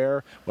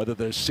 anywhere, whether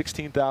there's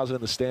 16,000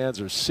 in the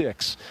stands or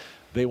 6,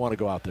 they want to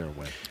go out there and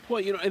win.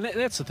 Well, and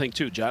that's the thing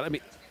too, John. I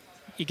mean,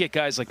 you get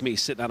guys like me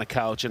sitting on a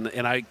couch,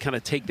 and I kind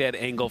of take that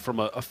angle from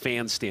a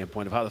fan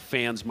standpoint of how the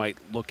fans might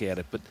look at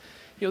it. But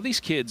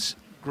these kids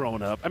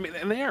growing up, I mean,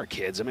 and they are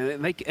kids. I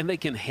mean, they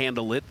can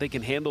handle it. They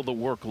can handle the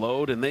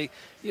workload, and they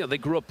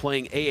grew up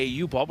playing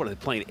AAU ball, but they're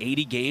playing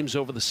 80 games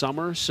over the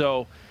summer.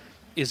 So,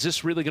 is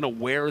this really going to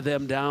wear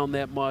them down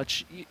that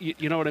much?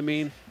 You know what I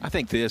mean? I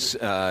think this,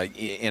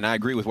 and I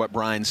agree with what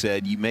Brian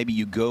said, maybe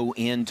you go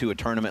into a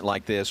tournament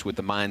like this with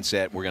the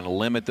mindset, we're going to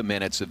limit the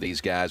minutes of these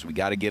guys. We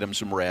got to get them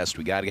some rest.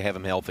 We got to have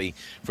them healthy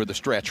for the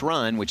stretch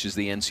run, which is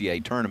the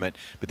NCAA tournament.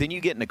 But then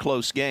you get in a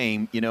close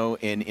game,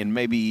 and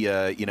maybe,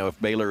 if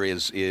Baylor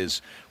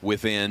is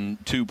within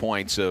 2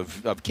 points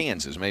of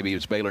Kansas, maybe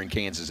it's Baylor and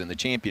Kansas in the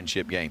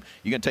championship game.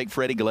 You're going to take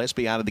Freddie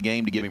Gillespie out of the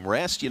game to give him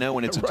rest,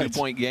 when it's a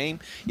 2-point game?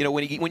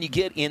 When you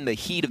get in the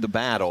heat of the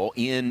battle,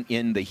 in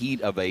the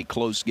heat of a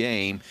close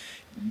game,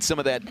 some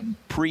of that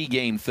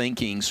pre-game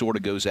thinking sort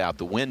of goes out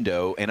the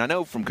window. And I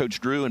know from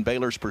Coach Drew and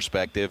Baylor's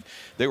perspective,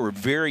 they were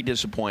very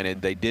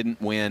disappointed they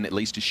didn't win at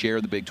least a share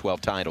of the Big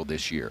 12 title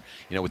this year.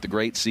 With the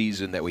great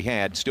season that we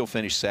had, still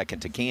finished second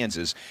to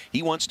Kansas.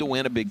 He wants to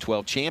win a Big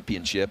 12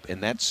 championship,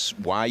 and that's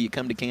why you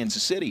come to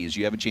Kansas City, is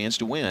you have a chance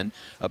to win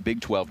a Big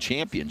 12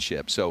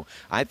 championship. So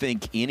I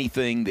think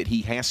anything that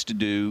he has to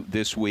do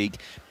this week,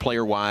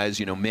 player-wise,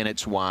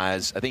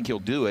 minutes-wise, I think he'll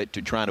do it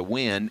to try to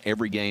win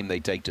every game they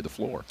take to the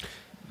floor.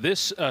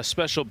 This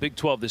special Big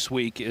 12 this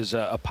week is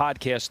a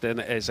podcast, and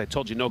as I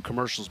told you, no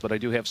commercials, but I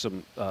do have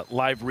some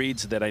live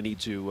reads that I need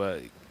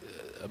to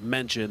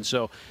mention.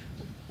 So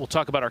we'll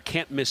talk about our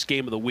can't-miss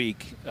game of the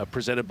week,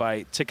 presented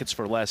by Tickets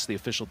for Less, the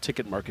official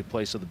ticket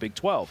marketplace of the Big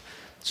 12.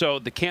 So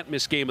the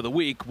can't-miss game of the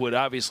week would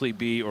obviously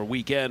be, or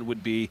weekend,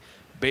 would be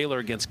Baylor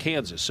against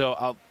Kansas. So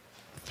I'll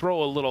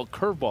throw a little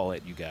curveball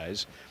at you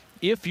guys.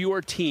 If your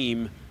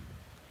team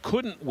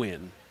couldn't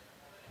win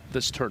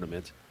this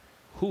tournament,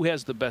 who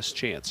has the best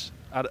chance?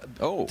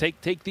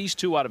 Take these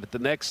two out of it. The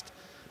next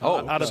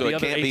out of so the it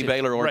other can't be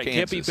Baylor or Kansas.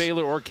 Kansas. Can't be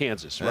Baylor or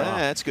Kansas. Right.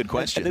 That's a good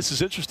question. And this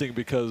is interesting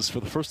because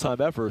for the first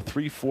time ever,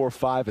 3, 4,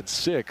 5, and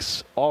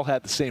 6 all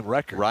had the same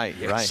record. Right.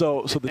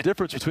 So the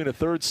difference between a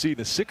 3rd seed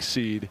and a 6th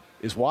seed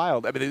is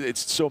wild. I mean,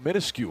 it's so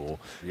minuscule.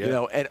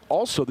 And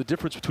also the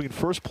difference between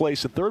 1st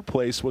place and 3rd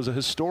place was a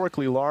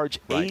historically large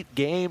 8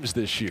 games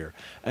this year,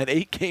 an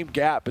 8-game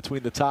gap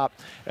between the top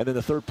and then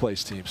the 3rd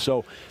place team.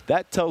 So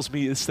that tells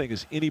me this thing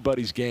is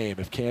anybody's game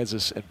if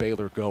Kansas and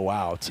Baylor go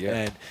out.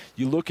 And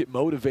you look at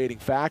motivating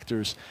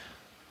factors.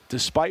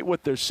 Despite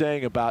what they're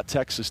saying about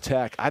Texas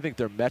Tech, I think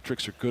their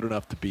metrics are good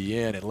enough to be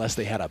in unless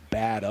they had a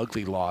bad,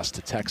 ugly loss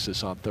to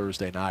Texas on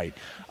Thursday night.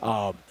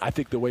 I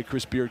think the way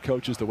Chris Beard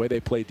coaches, the way they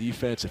play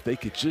defense, if they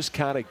could just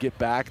kind of get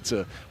back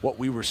to what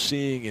we were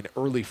seeing in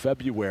early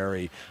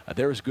February,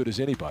 they're as good as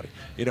anybody.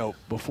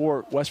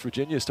 Before West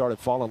Virginia started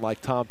falling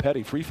like Tom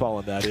Petty, free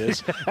falling that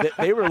is,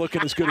 they were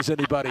looking as good as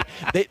anybody.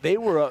 They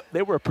were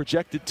a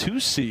projected 2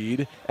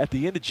 seed at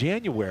the end of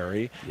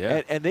January,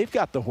 and they've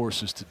got the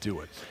horses to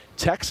do it.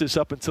 Texas,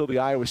 up until the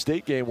Iowa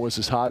State game, was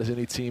as hot as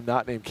any team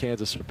not named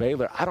Kansas or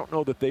Baylor. I don't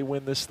know that they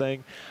win this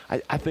thing.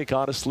 I think,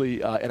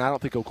 honestly, and I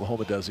don't think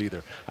Oklahoma does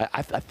either.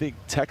 I think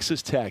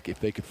Texas Tech, if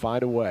they could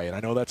find a way, and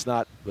I know that's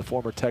not the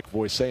former Tech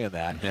voice saying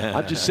that.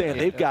 I'm just saying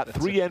they've got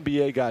 3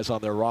 NBA guys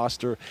on their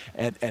roster,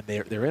 and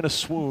they're in a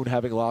swoon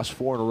having lost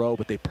 4 in a row,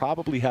 but they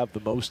probably have the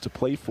most to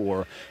play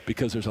for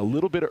because there's a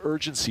little bit of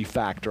urgency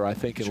factor, I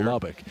think, in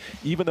Lubbock.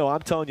 Even though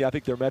I'm telling you I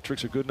think their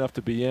metrics are good enough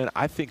to be in,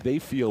 I think they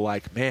feel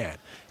like, man,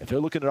 if they're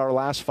looking at our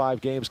our last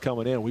 5 games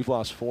coming in, we've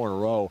lost 4 in a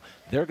row.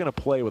 They're going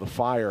to play with a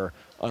fire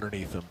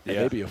underneath them, and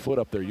maybe a foot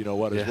up there, as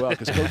well,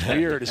 because Coach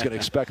Beard is going to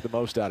expect the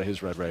most out of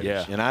his Red Raiders.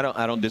 Yeah, and I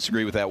don't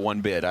disagree with that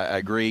one bit. I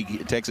agree.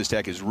 Texas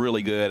Tech is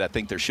really good. I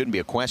think there shouldn't be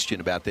a question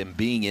about them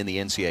being in the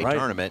NCAA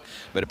tournament,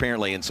 but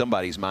apparently in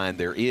somebody's mind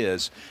there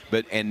is.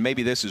 And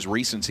maybe this is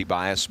recency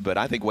bias, but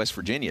I think West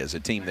Virginia is a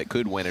team that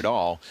could win it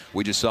all.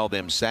 We just saw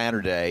them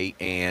Saturday,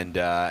 and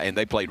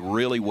they played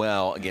really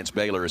well against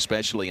Baylor,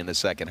 especially in the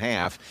second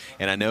half.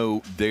 And I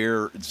know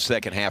their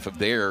second half of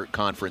their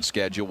conference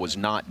schedule was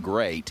not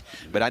great,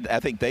 but I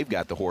think they've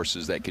got the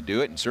horses that could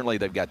do it, and certainly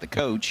they've got the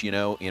coach,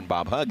 in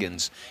Bob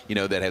Huggins,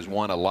 that has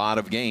won a lot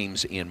of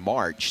games in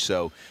March.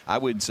 So I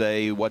would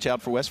say watch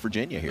out for West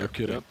Virginia here.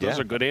 Those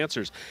are good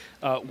answers.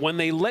 When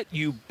they let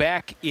you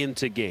back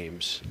into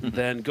games,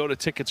 then go to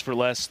Tickets for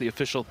Less, the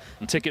official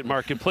ticket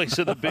marketplace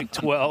of the Big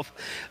 12.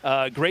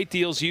 Great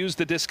deals. Use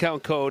the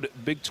discount code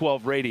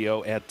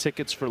Big12Radio at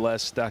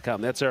ticketsforless.com.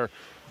 That's our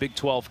Big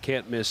 12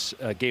 can't miss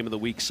Game of the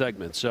Week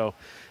segment. So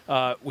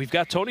we've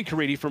got Tony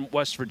Caridi from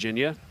West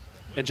Virginia.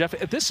 And, Jeff,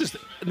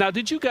 now,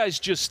 did you guys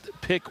just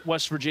pick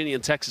West Virginia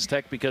and Texas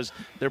Tech because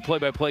their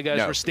play-by-play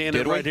guys were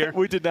standing right here?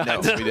 We did not. No,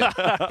 we didn't.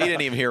 He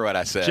didn't even hear what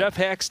I said. Jeff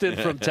Haxton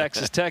from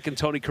Texas Tech and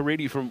Tony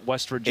Caridi from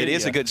West Virginia. It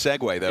is a good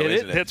segue, though,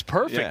 isn't it? That's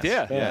perfect,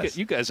 Yes.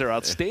 You guys are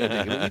outstanding.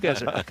 I mean, you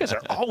guys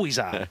are always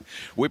on.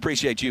 We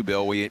appreciate you,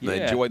 Bill. We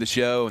enjoy the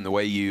show and the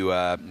way you,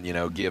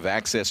 give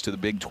access to the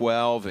Big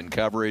 12 and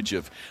coverage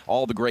of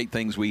all the great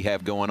things we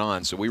have going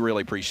on. So we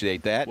really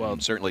appreciate that. Well,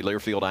 and certainly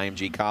Learfield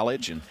IMG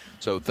College. And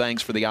so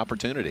thanks for the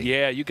opportunity.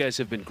 Yeah, you guys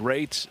have been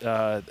great.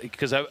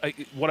 Because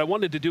what I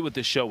wanted to do with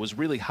this show was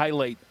really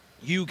highlight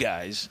you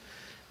guys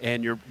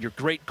and your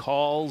great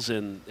calls.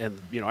 And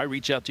I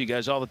reach out to you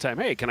guys all the time.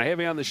 Hey, can I have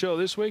you on the show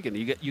this week? And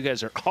you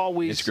guys are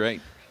always. It's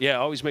great. Yeah,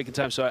 always making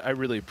time, so I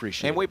really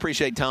appreciate it. And we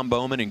appreciate Tom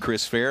Bowman and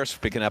Chris Ferris for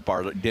picking up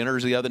our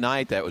dinners the other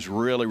night. That was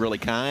really, really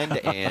kind,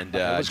 and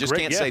just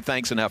can't say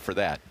thanks enough for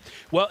that.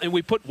 Well, and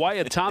we put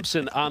Wyatt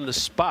Thompson on the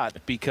spot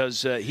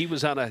because he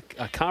was on a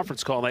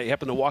conference call, and I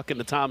happened to walk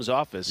into Tom's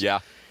office. Yeah.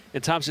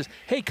 And Tom says,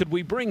 hey, could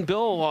we bring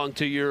Bill along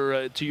to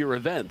your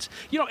event?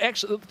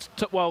 Actually,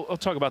 I'll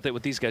talk about that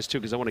with these guys, too,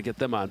 because I want to get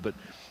them on, But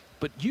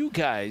you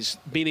guys,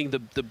 meaning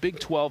the Big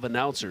 12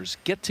 announcers,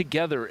 get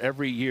together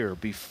every year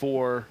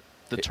before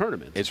the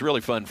tournament. It's really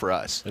fun for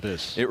us. It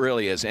is. It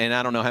really is. And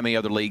I don't know how many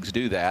other leagues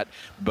do that,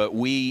 but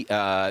we,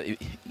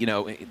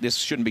 this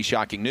shouldn't be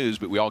shocking news,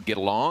 but we all get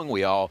along.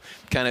 We all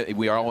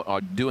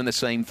are doing the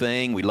same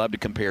thing. We love to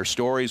compare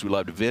stories. We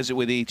love to visit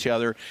with each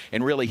other.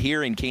 And really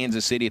here in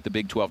Kansas City at the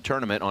Big 12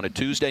 tournament on a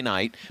Tuesday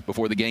night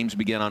before the games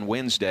begin on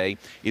Wednesday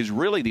is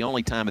really the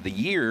only time of the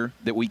year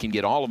that we can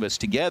get all of us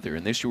together.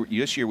 And this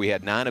year we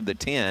had 9 of the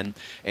 10,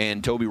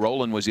 and Toby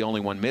Rowland was the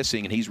only one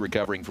missing, and he's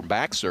recovering from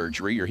back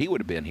surgery, or he would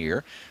have been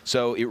here.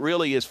 So it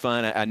really is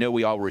fun. I know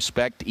we all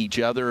respect each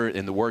other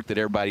and the work that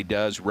everybody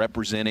does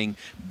representing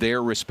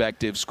their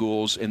respective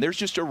schools. And there's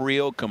just a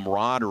real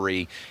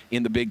camaraderie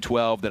in the Big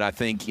 12 that I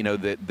think,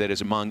 that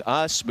is among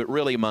us, but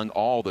really among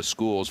all the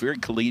schools. Very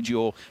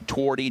collegial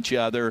toward each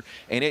other.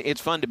 And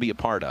it's fun to be a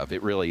part of.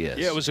 It really is.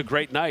 Yeah, it was a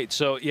great night.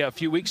 So, a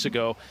few weeks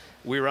ago,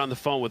 we were on the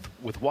phone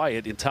with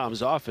Wyatt in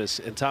Tom's office,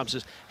 and Tom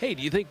says, hey,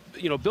 do you think,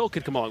 Bill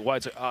could come along?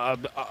 Wyatt's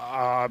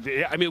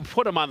like,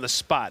 put him on the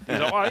spot.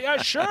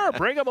 Yeah, sure,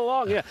 bring him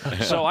along. Yeah.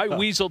 So I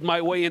weaseled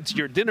my way into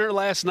your dinner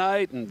last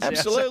night. And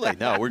absolutely.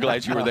 No, we're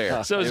glad you were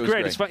there. So it was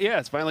great.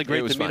 It's finally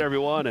great to meet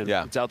everyone, and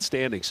it's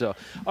outstanding. So,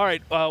 all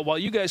right, while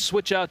you guys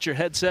switch out your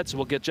headsets,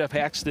 we'll get Jeff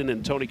Haxton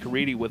and Tony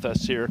Caridi with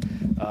us here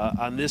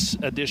on this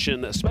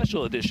edition, a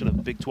special edition of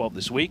the Big 12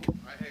 this week.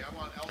 Hey, I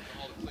want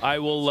alcohol to please. I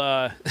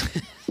will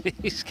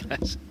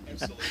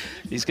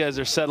These guys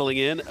are settling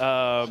in.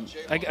 I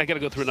got to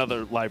go through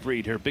another live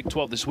read here. Big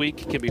 12 this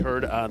week can be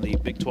heard on the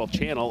Big 12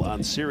 channel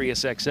on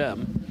Sirius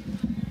XM.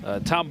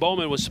 Tom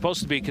Bowman was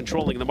supposed to be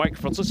controlling the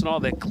microphones. Listen to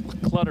all that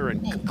clutter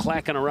and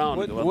clacking around.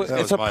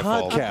 It's a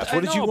podcast.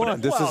 What did you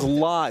want? This is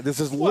live. This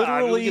is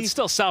literally. We can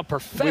still sound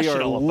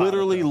professional. We are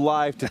literally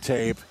live to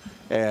tape.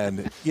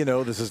 And,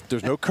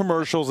 there's no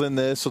commercials in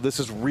this, so this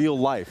is real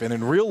life. And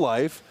in real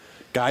life,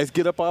 guys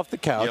get up off the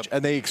couch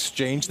and they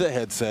exchange the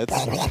headsets.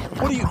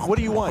 What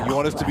do you want? You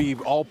want us to be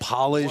all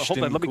polished? Well,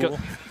 hold on, and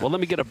cool? let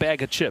me get a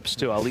bag of chips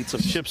too. I'll eat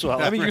some chips while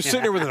you're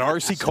sitting there with an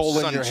RC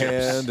Cola in your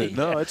hand.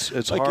 No, it's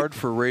like hard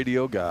for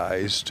radio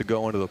guys to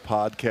go into the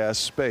podcast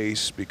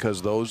space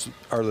because those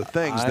are the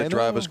things that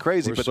drive us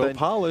crazy. We're so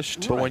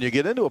polished. But when you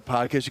get into a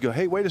podcast, you go,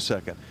 hey, wait a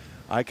second.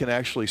 I can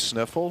actually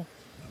sniffle.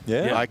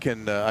 Yeah. I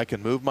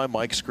can move my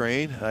mic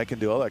screen. I can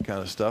do all that kind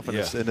of stuff, and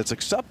it's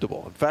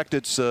acceptable. In fact,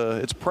 it's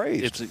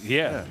praised. It's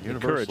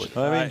universally.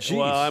 Geez.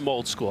 Well, I'm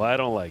old school. I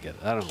don't like it.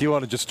 Do you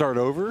want to just start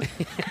over?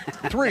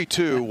 3,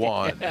 2,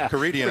 1.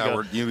 Caridi and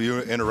I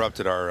you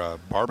interrupted our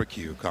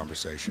barbecue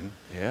conversation.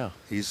 Yeah.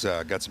 He's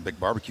got some big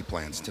barbecue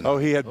plans tonight. Oh,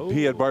 he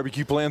had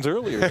barbecue plans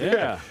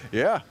earlier.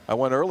 Yeah. I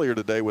went earlier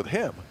today with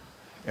him,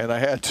 and I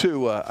had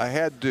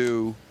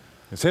to.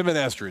 It's him and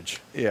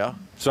Estridge. Yeah.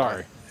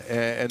 Sorry.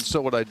 And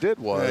so what I did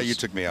was you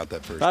took me out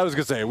that first. I was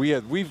gonna say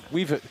we've.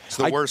 It's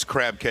the worst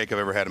crab cake I've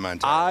ever had in my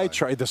entire life.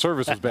 tried. The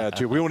service was bad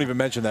too. We won't even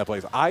mention that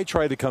place. I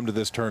tried to come to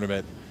this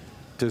tournament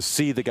to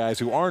see the guys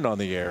who aren't on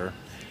the air,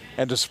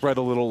 and to spread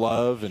a little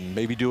love and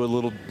maybe do a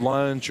little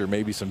lunch or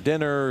maybe some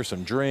dinner or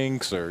some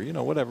drinks or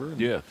whatever.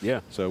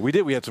 Yeah. So we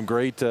did. We had some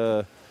great.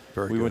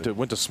 Very good.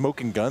 went to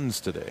Smoking Guns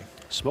today.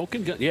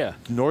 Smoking Gun, yeah.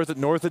 North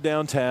of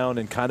downtown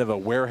in kind of a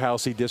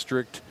warehousey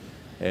district.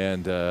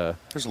 And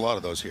there's a lot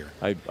of those here.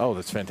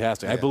 That's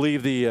fantastic. Yeah. I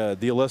believe the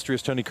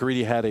illustrious Tony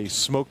Caridi had a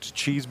smoked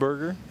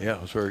cheeseburger. Yeah,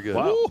 it was very good.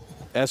 Wow.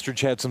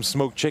 Estridge had some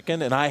smoked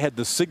chicken, and I had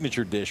the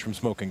signature dish from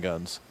Smoking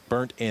Guns,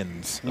 burnt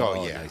ends.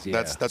 Oh yeah. Nice,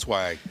 yeah. That's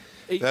why.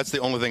 That's the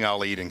only thing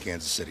I'll eat in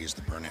Kansas City is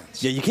the burnt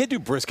ends. Yeah, you can't do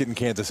brisket in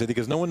Kansas City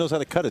because no one knows how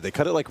to cut it. They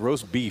cut it like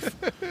roast beef.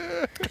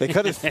 They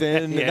cut it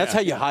thin, and that's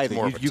how you hide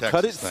it. You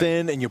cut it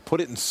thin and you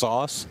put it in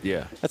sauce.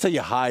 Yeah. That's how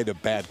you hide a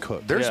bad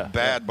cook. There's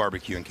bad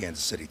barbecue in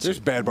Kansas City, too. There's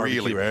bad barbecue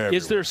everywhere.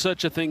 Is there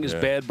such a thing as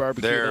bad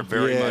barbecue? There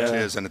very much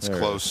is, and it's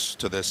close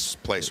to this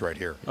place right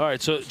here. All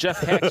right, so Jeff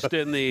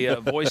Hexton, the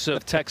voice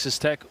of Texas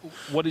Tech,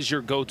 what is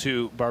your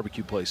go-to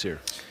barbecue place here?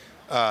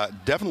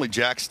 Definitely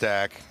Jack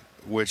Stack,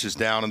 which is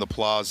down in the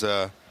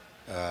plaza.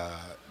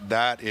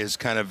 That is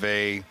kind of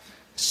a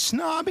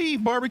snobby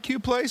barbecue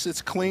place.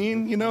 It's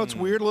clean, it's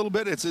weird a little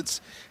bit.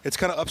 It's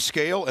kind of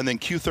upscale, and then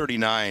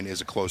Q39 is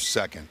a close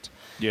second.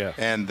 Yeah.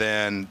 And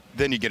then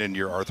you get into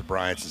your Arthur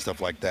Bryant's and stuff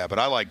like that. But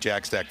I like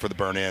Jack Stack for the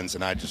burnt ends,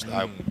 and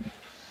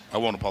I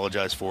won't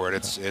apologize for it.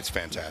 It's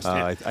fantastic.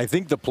 I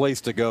think the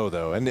place to go,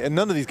 though, and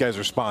none of these guys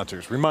are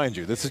sponsors. Remind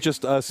you, this is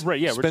just us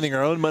spending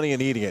our own money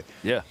and eating it.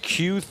 Yeah.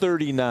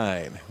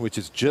 Q39, which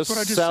is just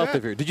south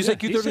of here. Did you say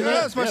Q39? Yeah,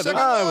 that's my second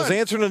I was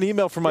answering an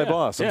email from my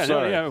boss. I'm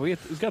sorry. We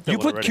got that. You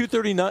put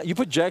Q39. You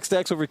put Jack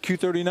Stacks over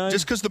Q39.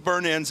 Just because the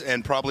burnt ends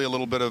and probably a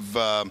little bit of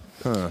I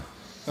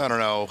don't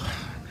know.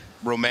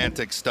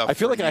 Romantic stuff. I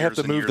feel like I have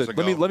to move the.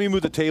 Let me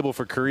move the table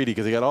for Caridi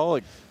because he got all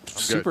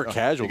super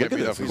casual. Look at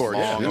this.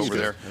 Long over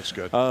there. That's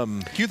good.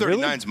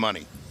 Q39's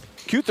money.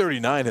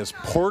 Q39 has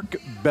pork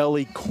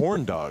belly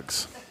corn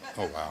dogs.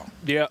 Oh wow.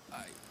 Yeah.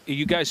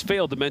 You guys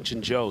failed to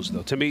mention Joe's,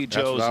 though. To me,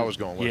 Joe's. That's what I was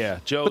going with. Yeah,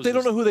 Joe's. But they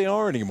don't know who they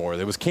are anymore.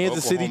 There was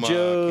Kansas City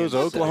Joe's,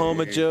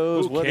 Oklahoma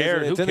Joe's. Who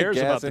cares? Who cares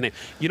about the name?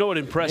 You know what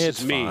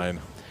impresses me fine.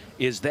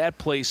 Is that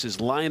place is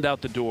lined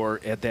out the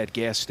door at that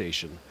gas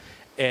station,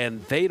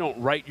 and they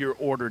don't write your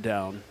order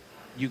down.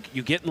 You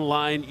get in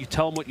line, you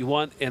tell them what you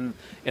want, and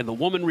the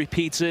woman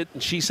repeats it,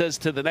 and she says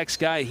to the next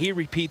guy, he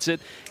repeats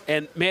it,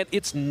 and man,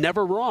 it's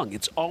never wrong.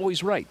 It's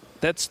always right.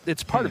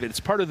 It's part of it. It's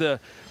part of the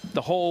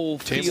whole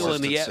feel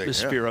and the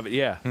atmosphere of it.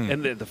 Yeah,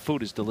 and the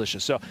food is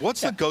delicious. So,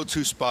 what's the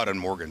go-to spot in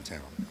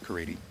Morgantown,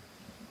 Caridi?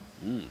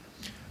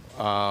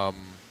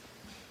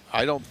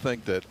 I don't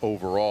think that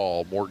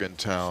overall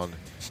Morgantown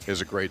is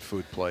a great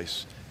food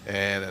place,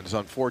 and it's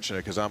unfortunate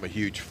because I'm a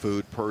huge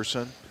food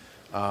person.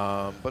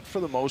 But for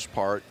the most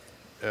part,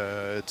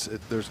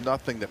 there's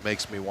nothing that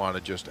makes me want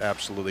to just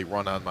absolutely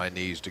run on my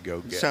knees to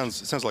go get. It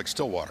sounds like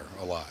Stillwater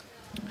a lot.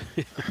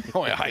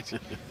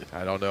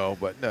 I don't know,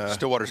 but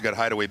Stillwater's got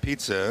Hideaway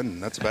Pizza,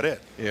 and that's about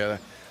it. Yeah,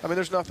 I mean,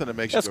 there's nothing that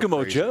makes you go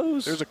Eskimo crazy.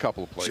 Joe's. There's a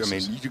couple of places. I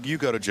mean, you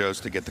go to Joe's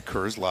to get the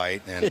Coors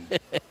Light and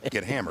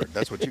get hammered.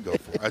 That's what you go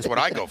for. That's what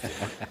I go for.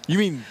 You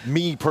mean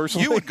me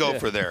personally? You would go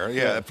for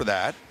there, for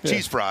that. Yeah.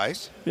 Cheese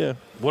fries. Yeah.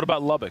 What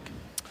about Lubbock?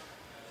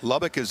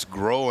 Lubbock is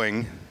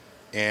growing,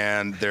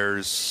 and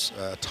there's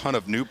a ton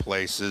of new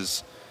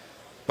places,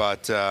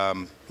 but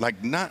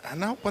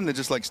not one that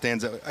just like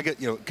stands out. I get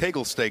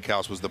Kegel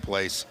Steakhouse was the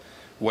place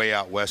way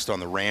out west on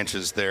the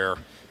ranches there,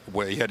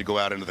 where you had to go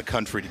out into the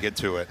country to get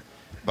to it.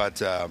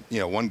 But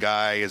one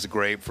guy is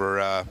great for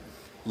a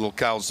little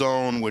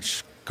calzone,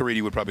 which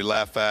Caridi would probably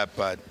laugh at,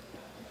 but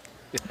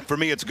for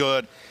me it's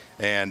good.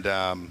 And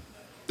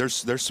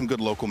there's some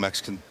good local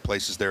Mexican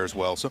places there as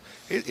well. So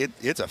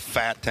it's a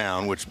fat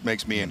town, which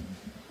makes me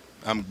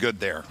I'm good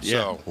there. Yeah.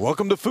 So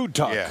welcome to Food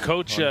Talk. Yeah.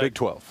 Coach Big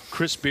 12.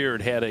 Chris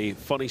Beard had a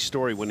funny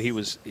story when he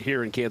was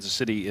here in Kansas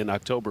City in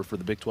October for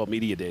the Big 12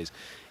 Media Days,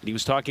 and he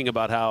was talking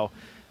about how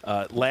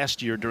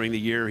last year during the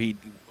year he'd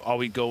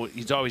always go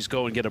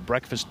and get a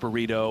breakfast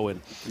burrito,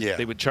 and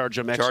they would charge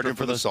him extra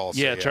for the salsa.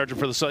 Yeah, charge him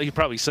for the salsa. He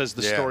probably says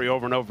the story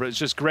over and over. It's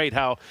just great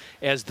how,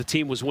 as the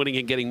team was winning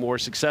and getting more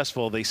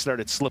successful, they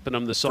started slipping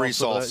him the salsa. Free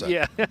salsa.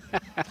 Yeah.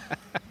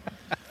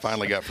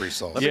 Finally got free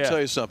salsa. Let me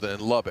tell you something. In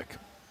Lubbock,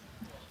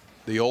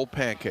 the old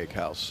Pancake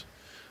House,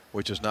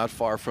 which is not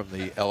far from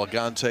the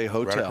Elegante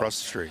Hotel. Right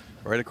across the street.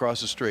 Right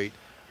across the street.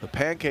 The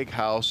Pancake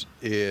House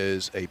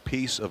is a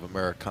piece of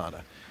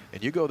Americana.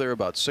 And you go there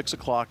about 6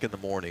 o'clock in the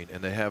morning,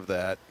 and they have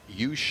that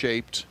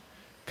U-shaped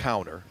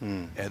counter.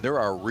 And there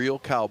are real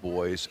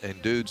cowboys and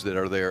dudes that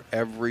are there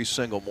every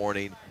single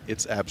morning.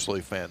 It's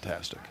absolutely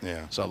fantastic.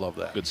 Yeah. So I love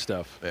that. Good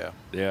stuff. Yeah.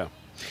 Yeah.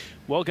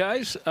 Well,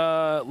 guys,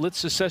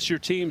 let's assess your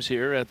teams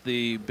here at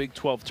the Big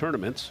 12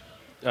 tournaments.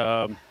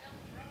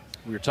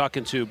 We were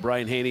talking to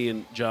Brian Haney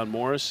and John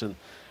Morris, and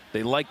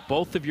they like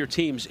both of your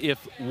teams. If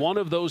one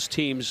of those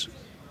teams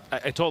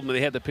I told them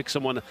they had to pick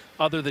someone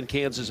other than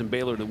Kansas and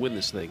Baylor to win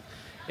this thing.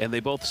 And they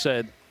both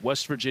said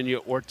West Virginia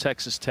or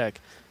Texas Tech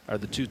are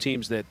the two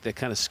teams that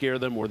kind of scare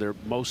them or they're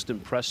most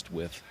impressed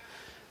with.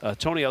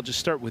 Tony, I'll just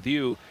start with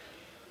you.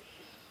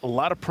 A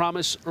lot of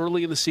promise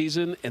early in the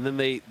season, and then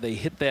they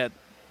hit that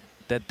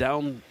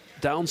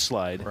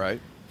downslide. Right.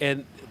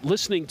 And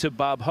listening to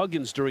Bob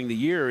Huggins during the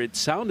year, it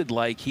sounded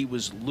like he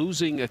was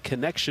losing a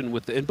connection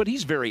with but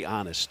he's very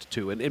honest,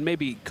 too. And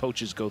maybe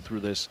coaches go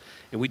through this,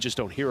 and we just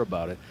don't hear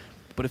about it.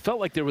 But it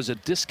felt like there was a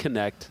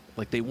disconnect,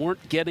 like they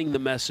weren't getting the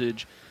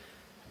message.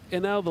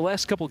 And now the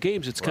last couple of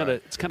games, it's kind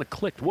of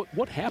clicked.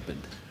 What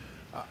happened?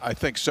 I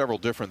think several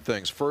different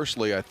things.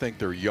 Firstly, I think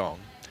they're young.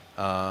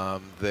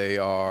 They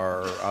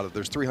are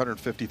there's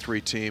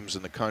 353 teams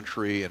in the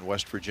country, and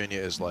West Virginia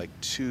is like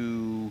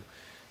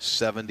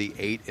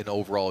 278 in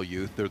overall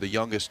youth. They're the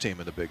youngest team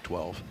in the Big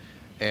 12,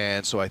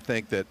 and so I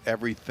think that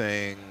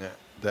everything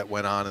that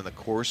went on in the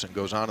course and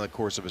goes on in the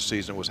course of a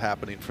season was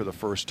happening for the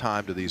first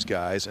time to these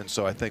guys. And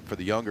so I think for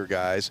the younger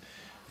guys,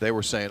 they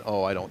were saying,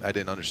 "Oh, I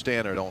didn't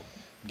understand, or I don't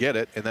get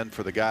it." And then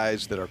for the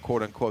guys that are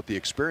quote unquote the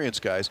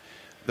experienced guys,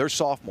 they're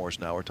sophomores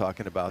now. We're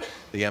talking about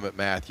the Emmett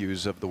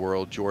Matthews of the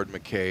world, Jordan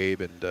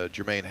McCabe, and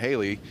Jermaine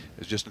Haley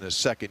is just in his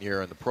second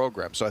year in the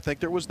program. So I think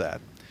there was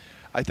that.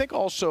 I think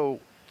also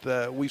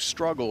that we've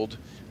struggled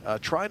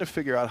trying to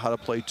figure out how to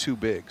play two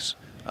bigs.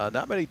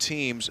 Not many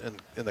teams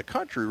in the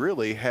country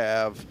really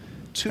have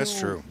two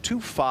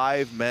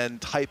 5-men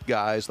type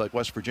guys like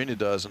West Virginia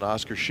does, and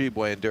Oscar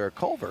Tshiebwe and Derek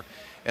Culver.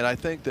 And I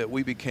think that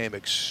we became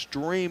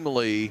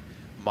extremely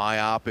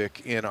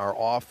myopic in our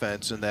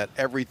offense in that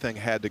everything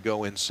had to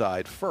go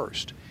inside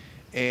first.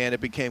 And it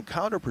became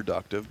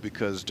counterproductive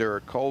because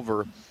Derek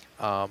Culver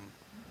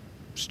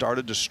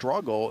started to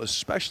struggle,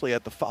 especially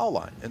at the foul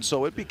line. And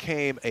so it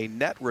became a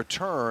net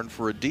return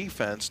for a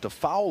defense to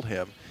foul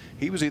him.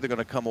 He was either going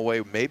to come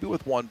away maybe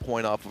with 1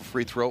 point off of a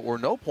free throw or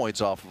no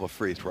points off of a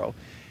free throw.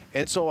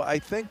 And so I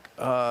think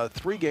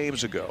 2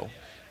 games ago,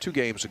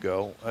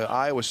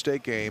 Iowa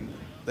State game,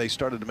 they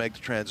started to make the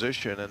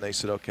transition and they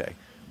said, okay,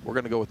 we're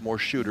going to go with more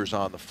shooters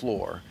on the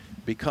floor,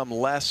 become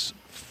less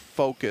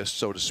focused,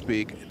 so to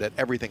speak, that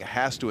everything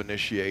has to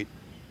initiate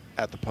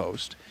at the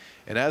post.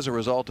 And as a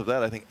result of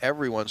that, I think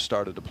everyone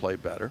started to play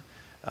better.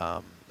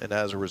 And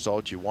as a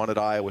result, you wanted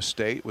Iowa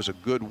State. It was a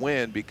good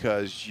win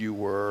because you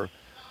were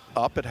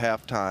up at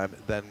halftime,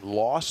 then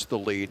lost the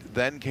lead,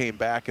 then came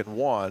back and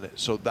won.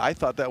 So I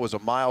thought that was a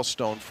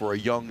milestone for a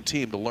young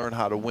team to learn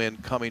how to win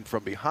coming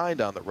from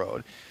behind on the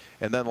road.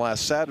 And then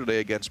last Saturday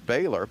against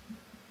Baylor,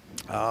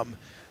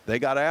 they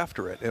got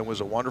after it. It was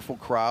a wonderful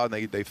crowd.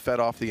 They fed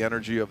off the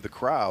energy of the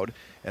crowd,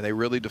 and they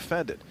really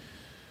defended.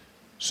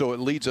 So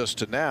it leads us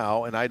to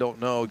now, and I don't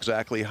know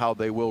exactly how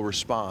they will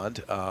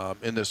respond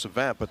in this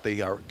event, but they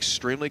are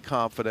extremely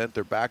confident.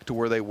 They're back to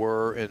where they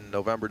were in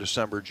November,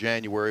 December,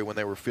 January when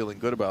they were feeling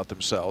good about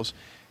themselves.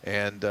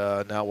 And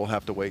now we'll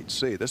have to wait and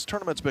see. This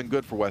tournament's been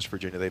good for West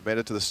Virginia. They've made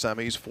it to the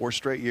semis 4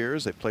 straight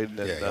years. They played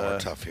in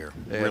tough here.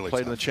 They really played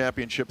tough. in the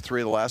championship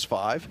 3 of the last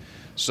 5.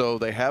 So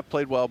they have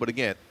played well. But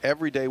again,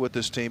 every day with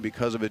this team,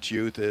 because of its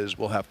youth,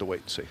 we'll have to wait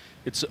and see.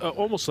 It's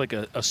almost like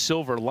a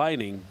silver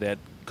lining that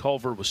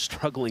Culver was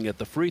struggling at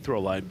the free throw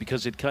line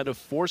because it kind of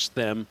forced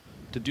them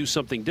to do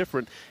something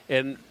different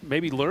and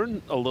maybe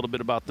learn a little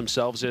bit about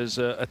themselves as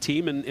a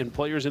team and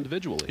players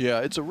individually.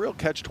 Yeah, it's a real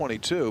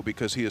catch-22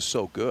 because he is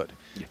so good.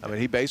 I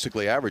mean, he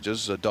basically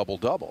averages a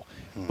double-double.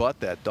 But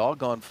that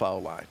doggone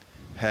foul line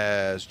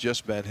has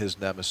just been his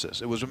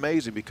nemesis. It was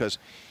amazing because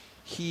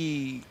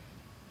he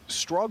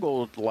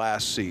struggled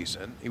last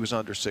season. He was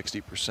under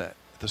 60%. At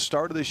the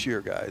start of this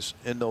year, guys,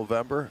 in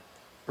November,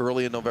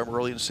 early in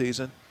the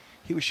season,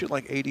 he was shooting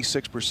like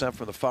 86%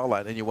 from the foul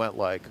line, and you went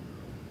like,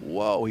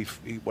 whoa, he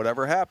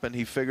whatever happened,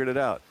 he figured it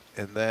out.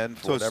 And then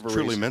for whatever reason. So it's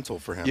truly mental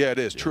for him. Yeah, it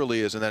is. Truly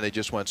is. And then it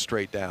just went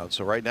straight down.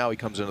 So right now he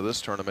comes into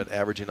this tournament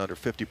averaging under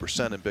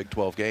 50% in Big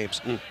 12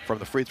 games from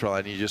the free throw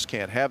line. You just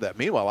can't have that.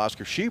 Meanwhile,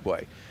 Oscar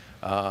Tshiebwe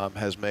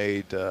has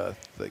made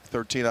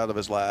 13 out of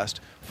his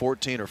last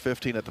 14 or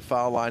 15 at the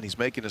foul line. He's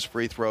making his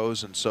free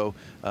throws, and so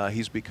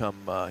he's become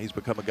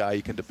a guy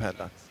you can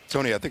depend on.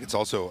 Tony, I think it's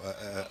also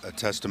a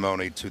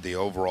testimony to the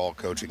overall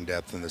coaching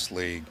depth in this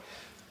league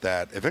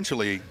that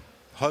eventually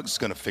Hug's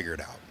going to figure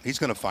it out. He's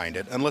going to find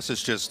it, unless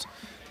it's just,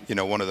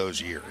 one of those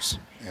years.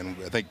 And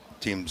I think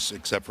teams,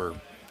 except for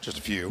just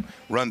a few,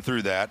 run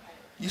through that.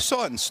 You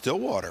saw it in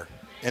Stillwater.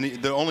 And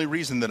the only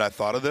reason that I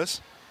thought of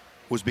this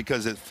was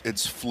because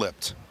it's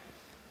flipped.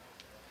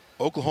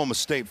 Oklahoma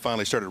State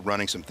finally started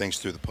running some things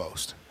through the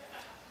post,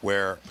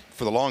 where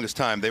for the longest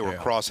time they were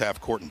cross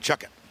half court and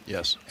chuck it.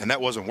 Yes. And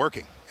that wasn't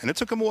working. And it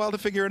took them a while to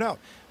figure it out.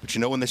 But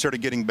when they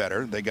started getting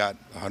better, they got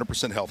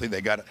 100% healthy. They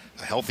got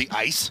a healthy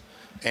ice.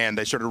 And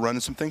they started running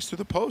some things through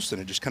the post,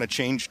 and it just kind of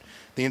changed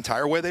the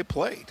entire way they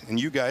played. And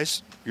you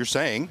guys, you're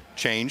saying,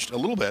 changed a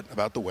little bit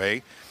about the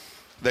way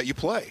that you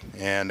play.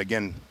 And,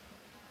 again,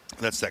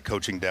 that's that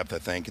coaching depth, I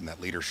think, and that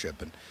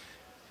leadership. And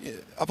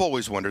I've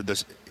always wondered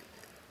this.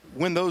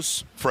 When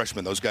those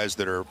freshmen, those guys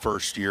that are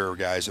first-year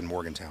guys in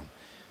Morgantown,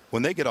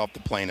 when they get off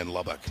the plane in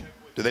Lubbock,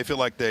 do they feel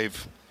like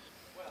they've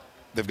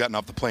they've gotten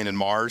off the plane in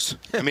Mars.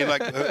 I mean,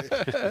 like,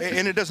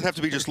 and it doesn't have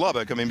to be just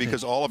Lubbock. I mean,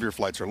 because all of your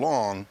flights are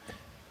long.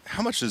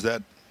 How much does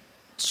that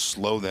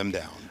slow them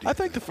down? I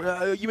think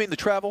you mean the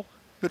travel?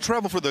 The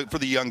travel for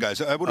the young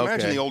guys. I would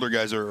imagine the older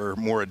guys are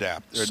more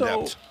adept.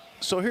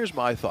 So here's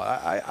my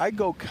thought. I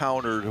go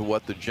counter to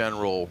what the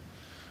general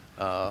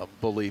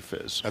belief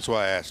is. That's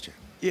why I asked you.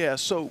 Yeah,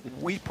 so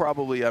we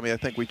probably, I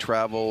think we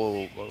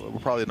travel, we're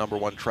probably the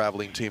 #1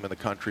 traveling team in the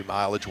country,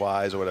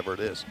 mileage-wise or whatever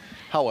it is.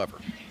 However,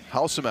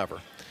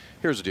 howsoever,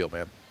 here's the deal,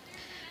 man.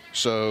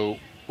 So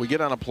we get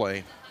on a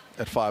plane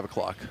at 5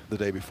 o'clock the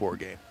day before a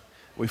game.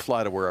 We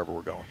fly to wherever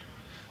we're going.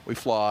 We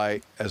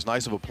fly as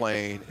nice of a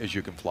plane as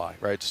you can fly,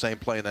 right? It's the same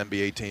plane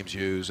NBA teams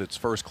use. It's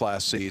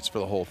first-class seats for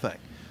the whole thing.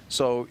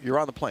 So you're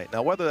on the plane.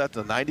 Now, whether that's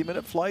a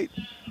 90-minute flight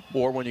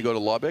or when you go to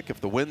Lubbock, if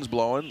the wind's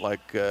blowing, like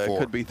it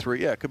could be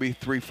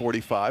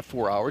 3:45,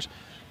 4 hours.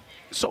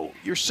 So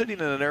you're sitting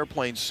in an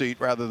airplane seat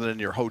rather than in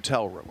your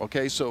hotel room,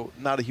 okay? So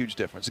not a huge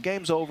difference. The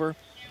game's over.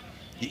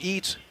 You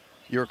eat.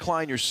 You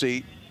recline your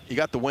seat. You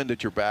got the wind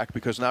at your back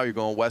because now you're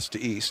going west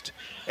to east,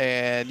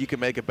 and you can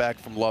make it back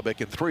from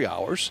Lubbock in 3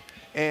 hours.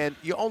 And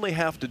you only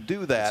have to do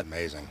that. That's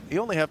amazing.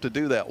 You only have to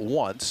do that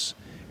once.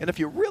 And if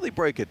you really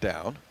break it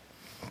down,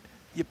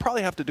 you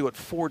probably have to do it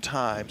 4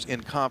 times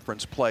in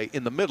conference play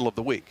in the middle of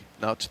the week.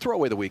 Now, to throw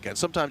away the weekends.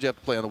 Sometimes you have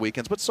to play on the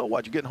weekends, but so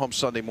what? You're getting home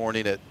Sunday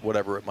morning at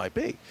whatever it might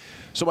be.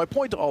 So my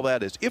point to all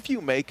that is if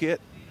you make it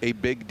a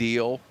big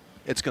deal,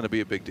 it's going to be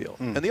a big deal.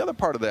 And the other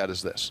part of that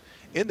is this.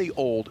 In the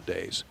old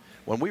days,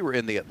 when we were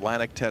in the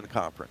Atlantic 10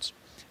 Conference,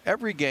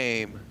 every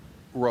game,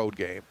 road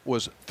game,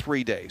 was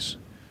 3 days.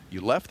 You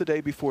left the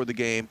day before the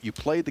game, you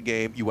played the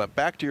game, you went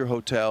back to your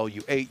hotel,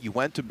 you ate, you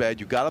went to bed,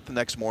 you got up the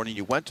next morning,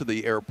 you went to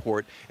the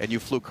airport, and you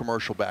flew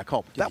commercial back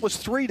home. That was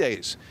 3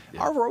 days.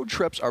 Yeah. Our road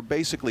trips are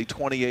basically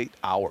 28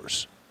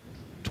 hours,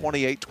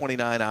 28,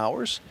 29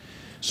 hours.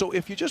 So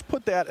if you just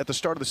put that at the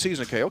start of the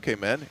season, okay,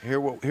 man,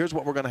 here's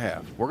what we're going to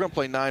have. We're going to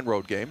play 9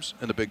 road games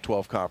in the Big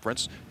 12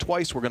 Conference.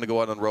 Twice we're going to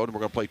go out on the road, and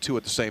we're going to play 2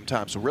 at the same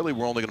time. So really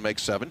we're only going to make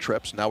 7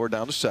 trips. Now we're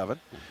down to 7.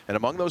 And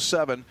among those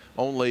 7,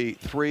 only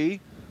 3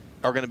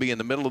 are going to be in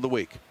the middle of the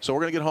week. So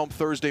we're going to get home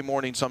Thursday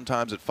morning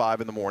sometimes at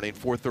 5 in the morning,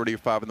 4:30 or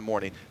 5 in the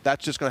morning.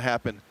 That's just going to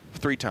happen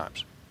 3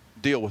 times.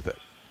 Deal with it.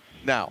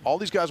 Now, all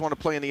these guys want to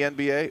play in the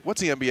NBA. What's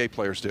the NBA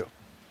players do?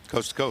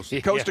 Coast to coast.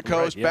 Coast to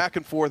coast, back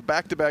and forth,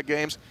 back-to-back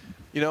games.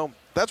 You know,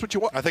 that's what you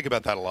want. I think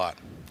about that a lot.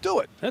 Do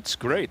it. That's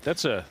great.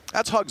 That's Hugs'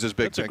 big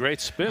thing. That's a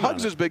great spin.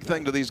 Hugs' big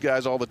thing to these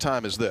guys all the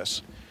time is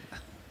this.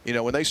 You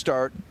know, when they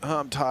start,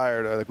 I'm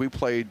tired. Like we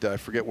played, I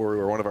forget where we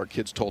were. One of our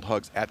kids told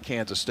Hugs at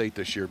Kansas State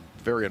this year.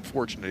 Very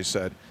unfortunate. He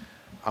said,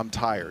 I'm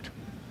tired.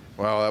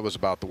 Well, that was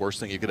about the worst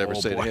thing you could ever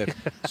say to him.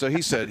 So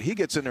he said, he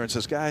gets in there and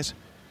says, guys,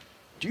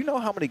 do you know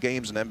how many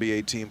games an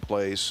NBA team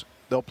plays?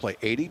 They'll play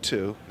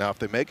 82. Now, if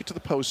they make it to the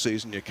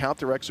postseason, you count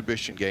their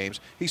exhibition games.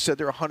 He said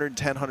there are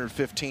 110,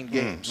 115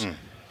 games.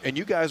 And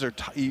you guys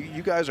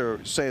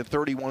are saying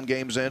 31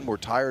 games in, we're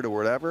tired or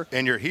whatever.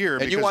 And you're here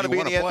and because you want to be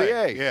in the play.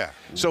 NBA. Yeah.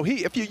 So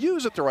if you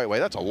use it the right way,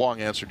 that's a long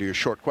answer to your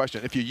short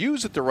question. If you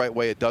use it the right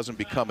way, it doesn't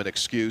become an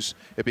excuse.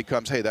 It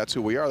becomes, hey, that's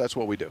who we are. That's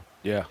what we do.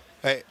 Yeah.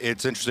 Hey,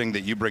 it's interesting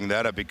that you bring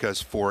that up because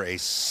for a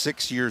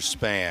 6-year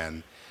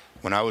span,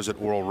 when I was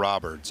at Oral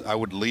Roberts, I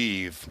would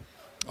leave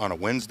on a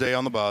Wednesday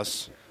on the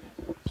bus,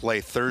 play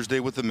Thursday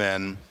with the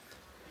men,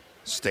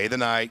 stay the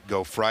night,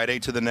 go Friday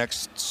to the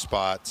next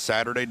spot,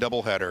 Saturday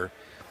doubleheader.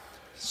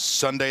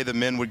 Sunday, the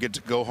men would get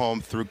to go home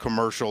through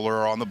commercial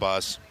or on the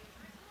bus.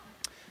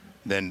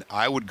 Then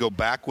I would go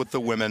back with the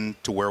women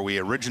to where we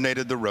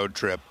originated the road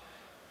trip,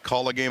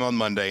 call a game on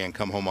Monday, and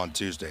come home on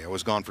Tuesday. I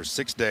was gone for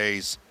 6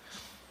 days,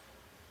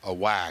 a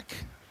whack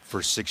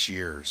for 6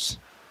 years.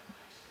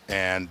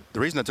 And the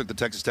reason I took the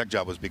Texas Tech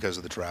job was because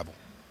of the travel,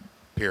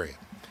 period.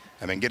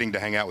 I mean, getting to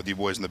hang out with you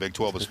boys in the Big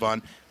 12 is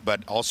fun,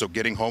 but also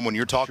getting home when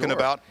you're talking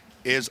about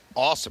is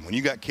awesome. When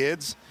you got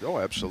kids. Oh,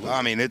 absolutely.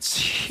 I mean, it's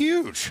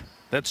huge.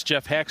 That's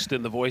Jeff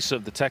Haxton, the voice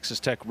of the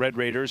Texas Tech Red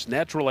Raiders.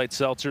 Natural Light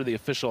Seltzer, the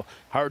official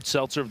hard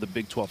seltzer of the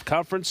Big 12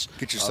 Conference.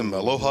 Get you some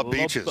Aloha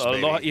Beaches,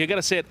 baby. You got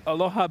to say it,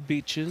 Aloha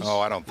Beaches.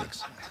 Oh, I don't think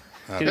so.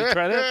 Can you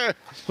try that?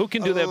 Who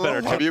can do that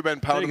better? Have you been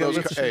pounding those?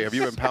 Hey, have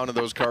you been pounding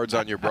those cards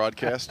on your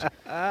broadcast?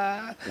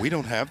 We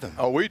don't have them.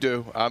 Oh, we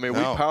do. I mean,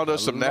 we pound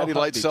us some Natty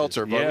Light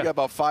Seltzer, but we got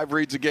about 5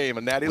 reads a game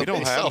of Natty Light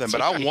Seltzer. We don't have them,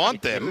 but I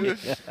want them.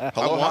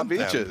 Aloha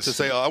Beaches. To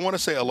say, I want to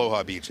say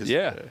Aloha Beaches.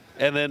 Yeah,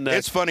 and then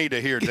it's funny to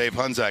hear Dave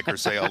Hunziker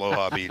say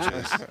Aloha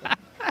Beaches.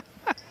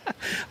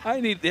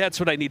 That's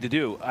what I need to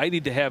do. I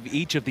need to have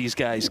each of these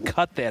guys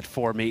cut that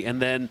for me, and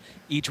then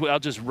I'll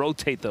just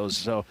rotate those.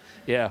 So,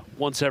 yeah,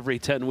 once every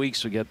 10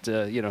 weeks we get,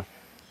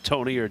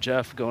 Tony or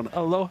Jeff going,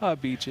 Aloha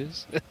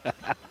Beaches.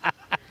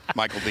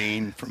 Michael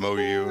Dean from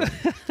OU.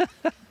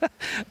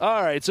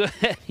 All right, so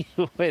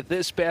anyway,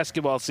 this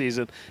basketball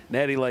season,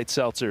 Natty Light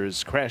Seltzer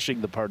is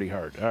crashing the party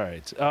hard. All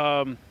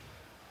right.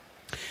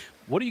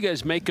 What do you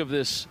guys make of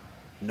this?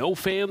 No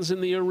fans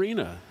in the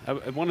arena. I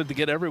wanted to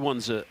get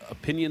everyone's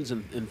opinions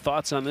and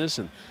thoughts on this.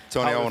 And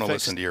Tony, I want to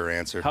listen to your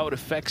answer. How it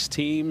affects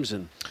teams.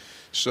 And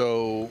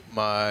so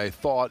my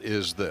thought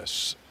is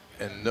this.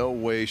 in no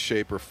way,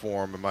 shape, or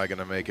form am I going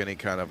to make any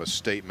kind of a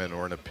statement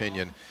or an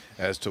opinion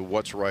as to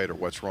what's right or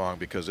what's wrong,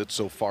 because it's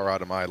so far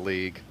out of my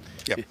league.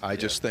 Yep. I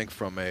just think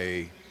from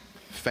a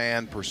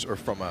fan or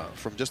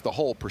from just the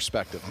whole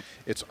perspective,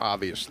 it's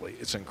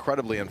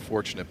incredibly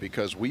unfortunate,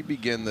 because we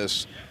begin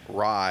this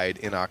ride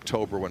in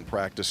October when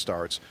practice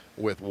starts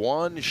with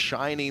one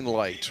shining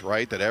light,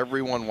 right, that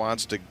everyone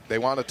wants to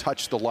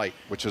touch the light,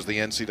 which is the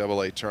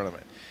NCAA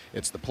tournament.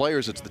 It's the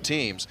players, it's the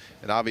teams,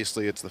 and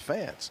obviously it's the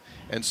fans.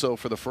 And so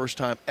for the first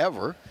time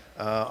ever,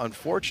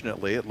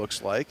 unfortunately, it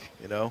looks like,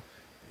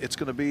 it's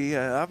going to be,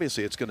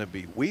 obviously it's going to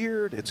be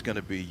weird, it's going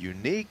to be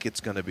unique, it's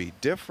going to be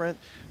different.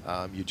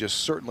 You just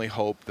certainly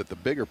hope that the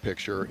bigger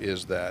picture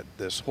is that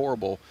this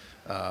horrible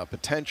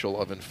potential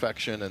of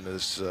infection and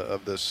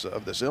of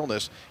this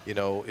illness,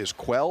 is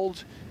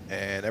quelled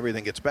and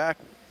everything gets back.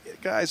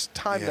 Guys,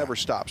 time never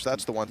stops.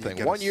 That's the one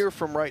thing. 1 year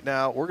from right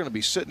now, we're going to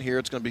be sitting here.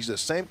 It's going to be the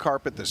same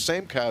carpet, the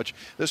same couch.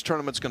 This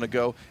tournament's going to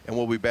go, and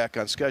we'll be back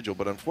on schedule.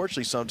 But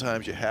unfortunately,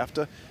 sometimes you have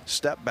to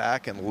step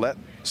back and let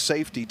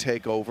safety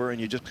take over, and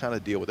you just kind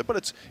of deal with it.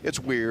 But it's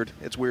weird.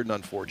 It's weird and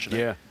unfortunate.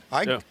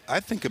 Yeah. I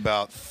think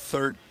about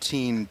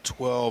 13,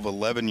 12,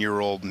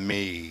 11-year-old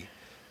me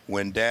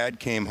when Dad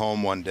came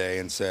home one day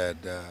and said,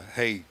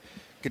 hey,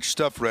 get your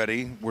stuff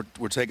ready.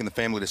 We're taking the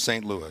family to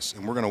St. Louis,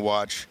 and we're going to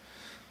watch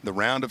the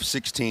round of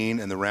 16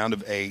 and the round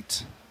of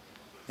 8,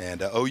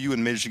 and OU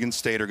and Michigan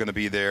State are going to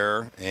be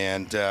there,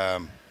 and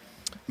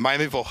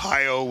Miami of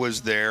Ohio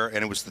was there,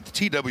 and it was the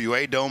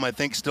TWA Dome, I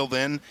think, still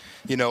then,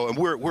 and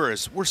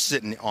we're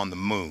sitting on the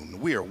moon.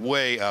 We are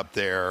way up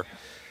there,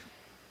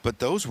 but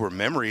those were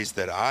memories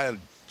that I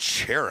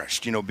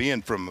cherished.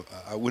 Being from,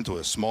 I went to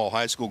a small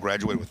high school,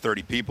 graduated with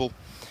 30 people,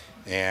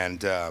 and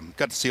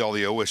got to see all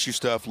the OSU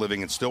stuff,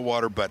 living in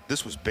Stillwater, but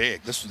this was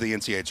big. This was the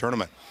NCAA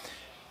tournament.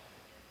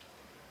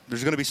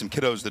 There's going to be some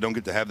kiddos that don't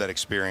get to have that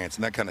experience,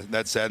 and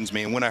that saddens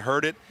me. And when I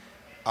heard it,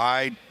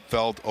 I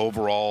felt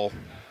overall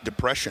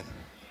depression.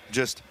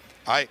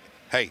 Hey,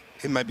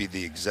 it might be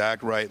the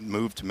exact right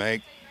move to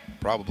make.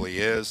 Probably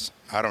is.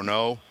 I don't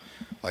know.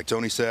 Like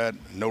Tony said,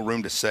 no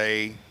room to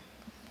say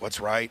what's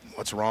right,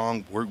 what's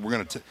wrong. We're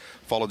going to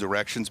follow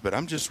directions, but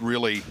I'm just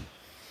really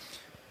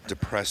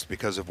depressed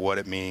because of what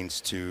it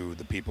means to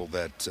the people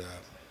that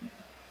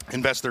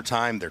invest their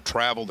time, their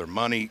travel, their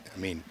money. I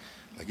mean,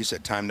 like you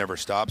said, time never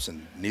stops,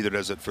 and neither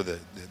does it for the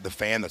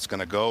fan that's going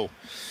to go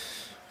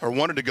or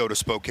wanted to go to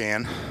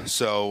Spokane.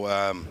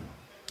 So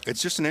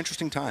it's just an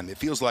interesting time. It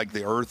feels like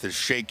the earth is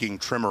shaking,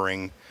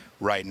 tremoring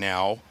right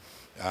now.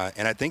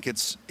 And I think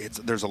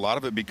there's a lot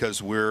of it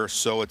because we're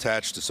so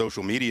attached to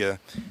social media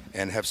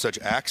and have such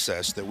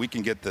access that we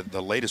can get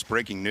the latest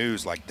breaking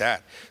news like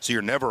that. So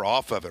you're never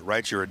off of it,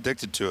 right? You're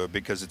addicted to it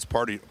because it's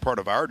part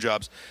of our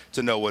jobs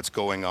to know what's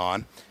going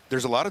on.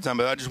 There's a lot of time,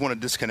 but I just want to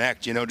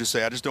disconnect, just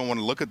say, I just don't want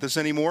to look at this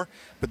anymore.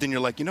 But then you're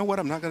like, you know what?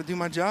 I'm not going to do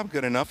my job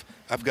good enough.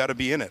 I've got to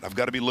be in it. I've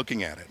got to be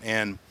looking at it.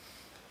 And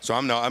so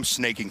I'm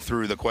snaking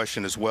through the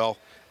question as well.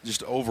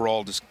 Just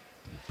overall, just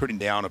pretty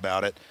down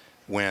about it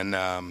when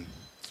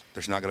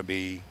there's not going to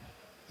be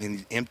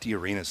empty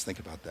arenas. Think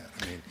about that.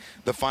 I mean,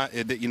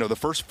 the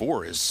first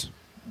four is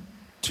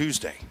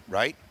Tuesday,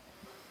 right?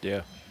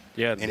 Yeah.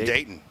 In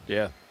Dayton.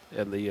 Yeah,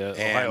 and the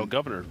Ohio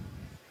governor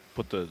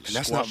put the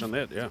squash on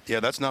that. Yeah,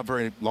 that's not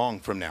very long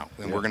from now,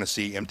 and we're going to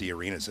see empty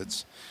arenas.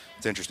 It's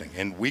interesting,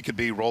 and we could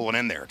be rolling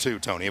in there too,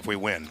 Tony, if we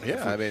win.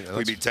 Yeah, if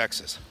we beat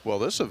Texas. Well,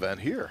 this event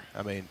here,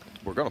 I mean,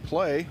 we're going to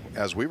play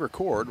as we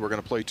record. We're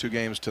going to play 2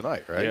 games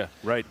tonight, right? Yeah,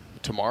 right.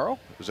 Tomorrow,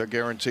 is that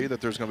guarantee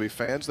that there's going to be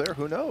fans there?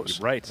 Who knows?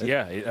 Right.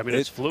 Yeah. I mean,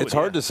 it's fluid. It's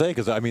hard to say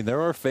because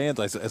there are fans.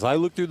 As I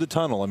look through the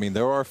tunnel,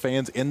 there are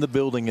fans in the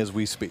building as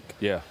we speak.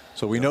 Yeah.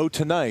 So we know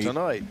tonight.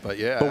 But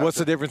But what's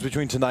the difference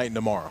between tonight and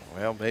tomorrow?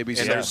 Well, maybe.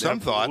 And there's some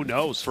thought. Who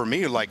knows? For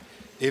me, like,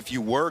 if you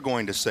were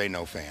going to say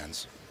no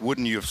fans,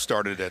 wouldn't you have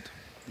started it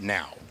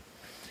now?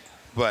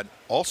 But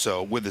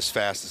also, with as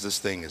fast as this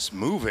thing is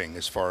moving,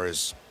 as far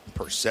as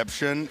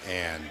perception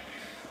and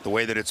the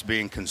way that it's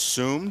being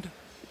consumed,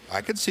 I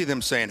could see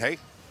them saying, hey,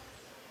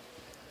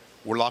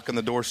 we're locking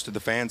the doors to the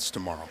fans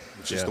tomorrow.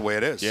 It's just the way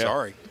it is. Yeah.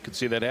 Sorry. Could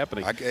see that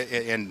happening.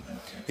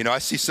 I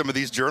see some of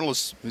these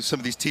journalists, some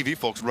of these TV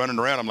folks running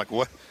around. I'm like,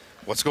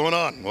 what's going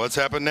on? What's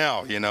happened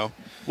now?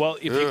 Well,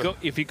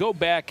 if you go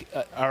back,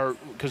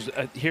 because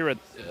here at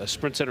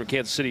Sprint Center,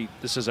 Kansas City,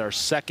 this is our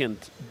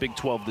second Big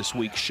 12 This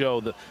Week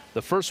show.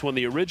 The first one,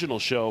 the original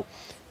show,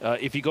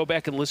 if you go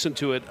back and listen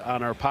to it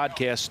on our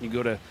podcast, and you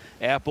go to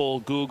Apple,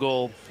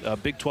 Google,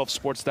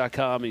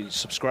 Big12Sports.com, and you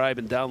subscribe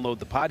and download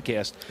the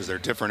podcast. Is there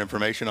different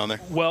information on there?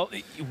 Well,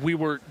 we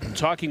were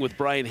talking with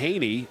Brian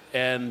Haney,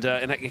 and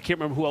I can't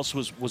remember who else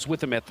was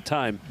with him at the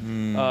time.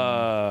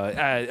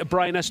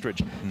 Brian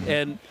Estridge.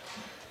 And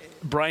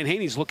Brian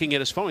Haney's looking at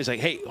his phone. He's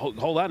like, hey,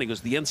 hold on. He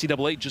goes, the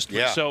NCAA just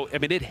 – So,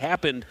 it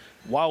happened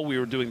while we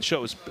were doing the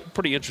show. It's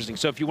pretty interesting.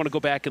 So if you want to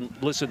go back and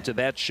listen to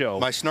that show.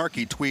 My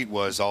snarky tweet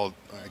was, I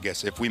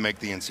guess if we make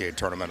the NCAA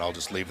tournament, I'll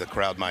just leave the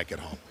crowd mic at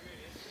home.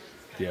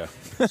 Yeah.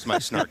 That's my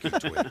snarky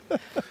tweet.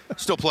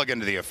 Still plug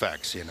into the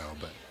effects,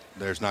 but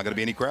there's not going to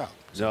be any crowd.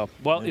 No.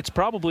 Well, it's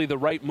probably the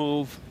right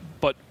move,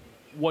 but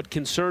what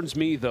concerns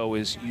me, though,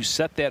 is you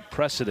set that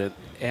precedent,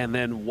 and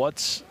then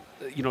what's,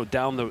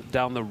 down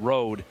the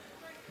road,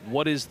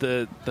 what is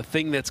the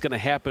thing that's going to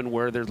happen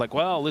where they're like,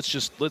 well, let's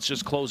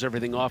just close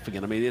everything off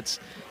again. I mean,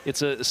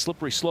 it's a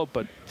slippery slope,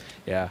 but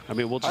yeah, I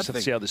mean, we'll just have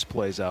to see how this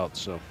plays out.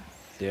 So,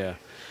 yeah.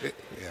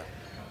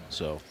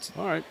 So,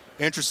 all right.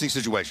 Interesting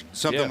situation.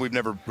 Something we've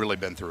never really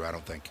been through, I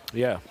don't think.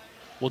 Yeah.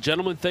 Well,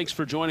 gentlemen, thanks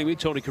for joining me,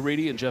 Tony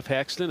Caridi and Jeff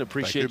Haxton.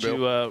 Appreciate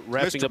you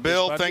wrapping Mr. up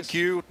Bill, this podcast. thank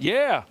you.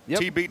 Yeah. Yep.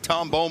 TB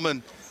Tom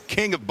Bowman,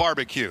 king of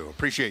barbecue.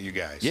 Appreciate you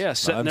guys. Yeah,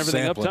 setting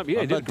everything up.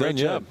 Yeah, you did a great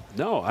job.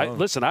 No,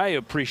 listen, I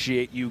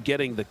appreciate you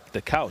getting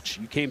the couch.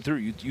 You came through.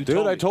 You Dude,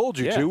 told me. I told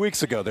you 2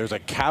 weeks ago. There's a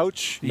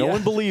couch. No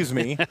one believes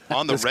me.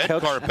 On the red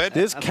carpet.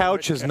 This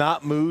couch has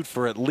not moved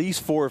for at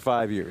least 4 or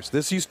 5 years.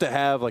 This used to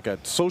have like a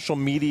social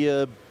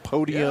media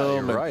podium. Yeah, you're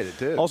and right, it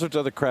did. all sorts of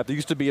other crap. There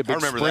used to be a big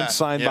Sprint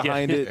sign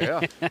behind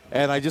it.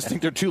 And I just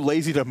think they're too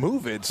lazy to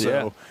move it.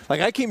 So,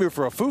 like, I came here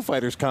for a Foo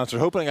Fighters concert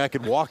hoping I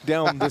could walk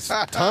down this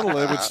tunnel and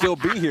it would still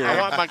be here. I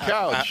want my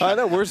couch. I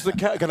know. Where's the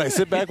couch? Can I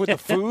sit back with the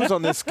Foos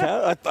on this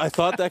couch? I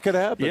thought that could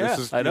happen. Yeah,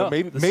 I know.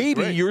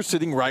 Maybe you're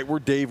sitting right where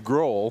Dave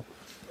Grohl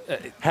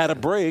had a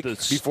break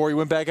before he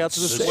went back out to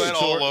the stage. Went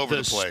all over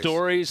the place.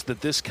 Stories that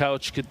this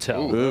couch could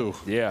tell. Ooh.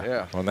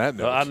 Yeah. On that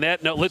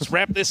note. Let's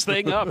wrap this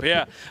thing up.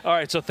 Yeah. All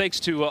right. So thanks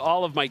to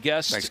all of my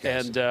guests. Thanks,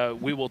 guys.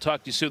 And we will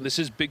talk to you soon. This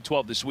is Big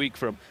 12 This Week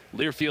from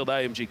Learfield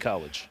IMG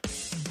College.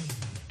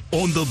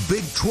 On the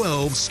Big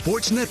 12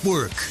 Sports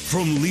Network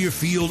from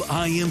Learfield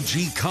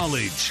IMG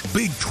College.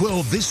 Big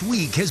 12 This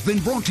Week has been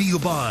brought to you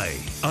by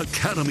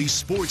Academy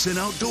Sports and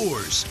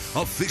Outdoors,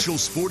 official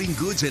sporting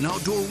goods and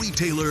outdoor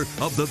retailer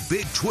of the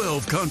Big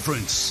 12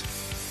 Conference.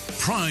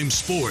 Prime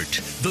Sport,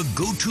 the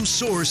go-to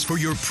source for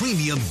your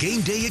premium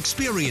game day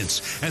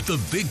experience at the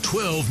Big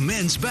 12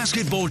 Men's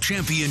Basketball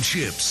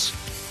Championships.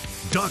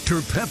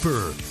 Dr.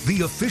 Pepper,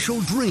 the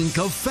official drink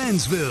of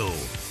Fansville.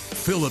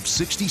 Phillips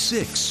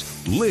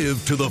 66,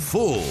 live to the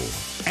full.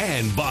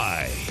 And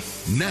by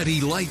Natty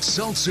Light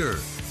Seltzer.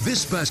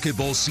 This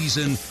basketball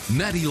season,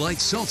 Natty Light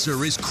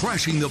Seltzer is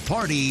crashing the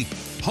party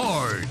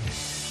hard.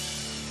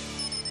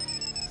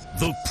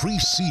 The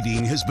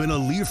preceding has been a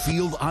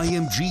Learfield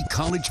IMG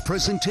College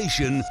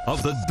presentation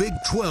of the Big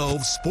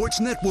 12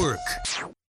 Sports Network.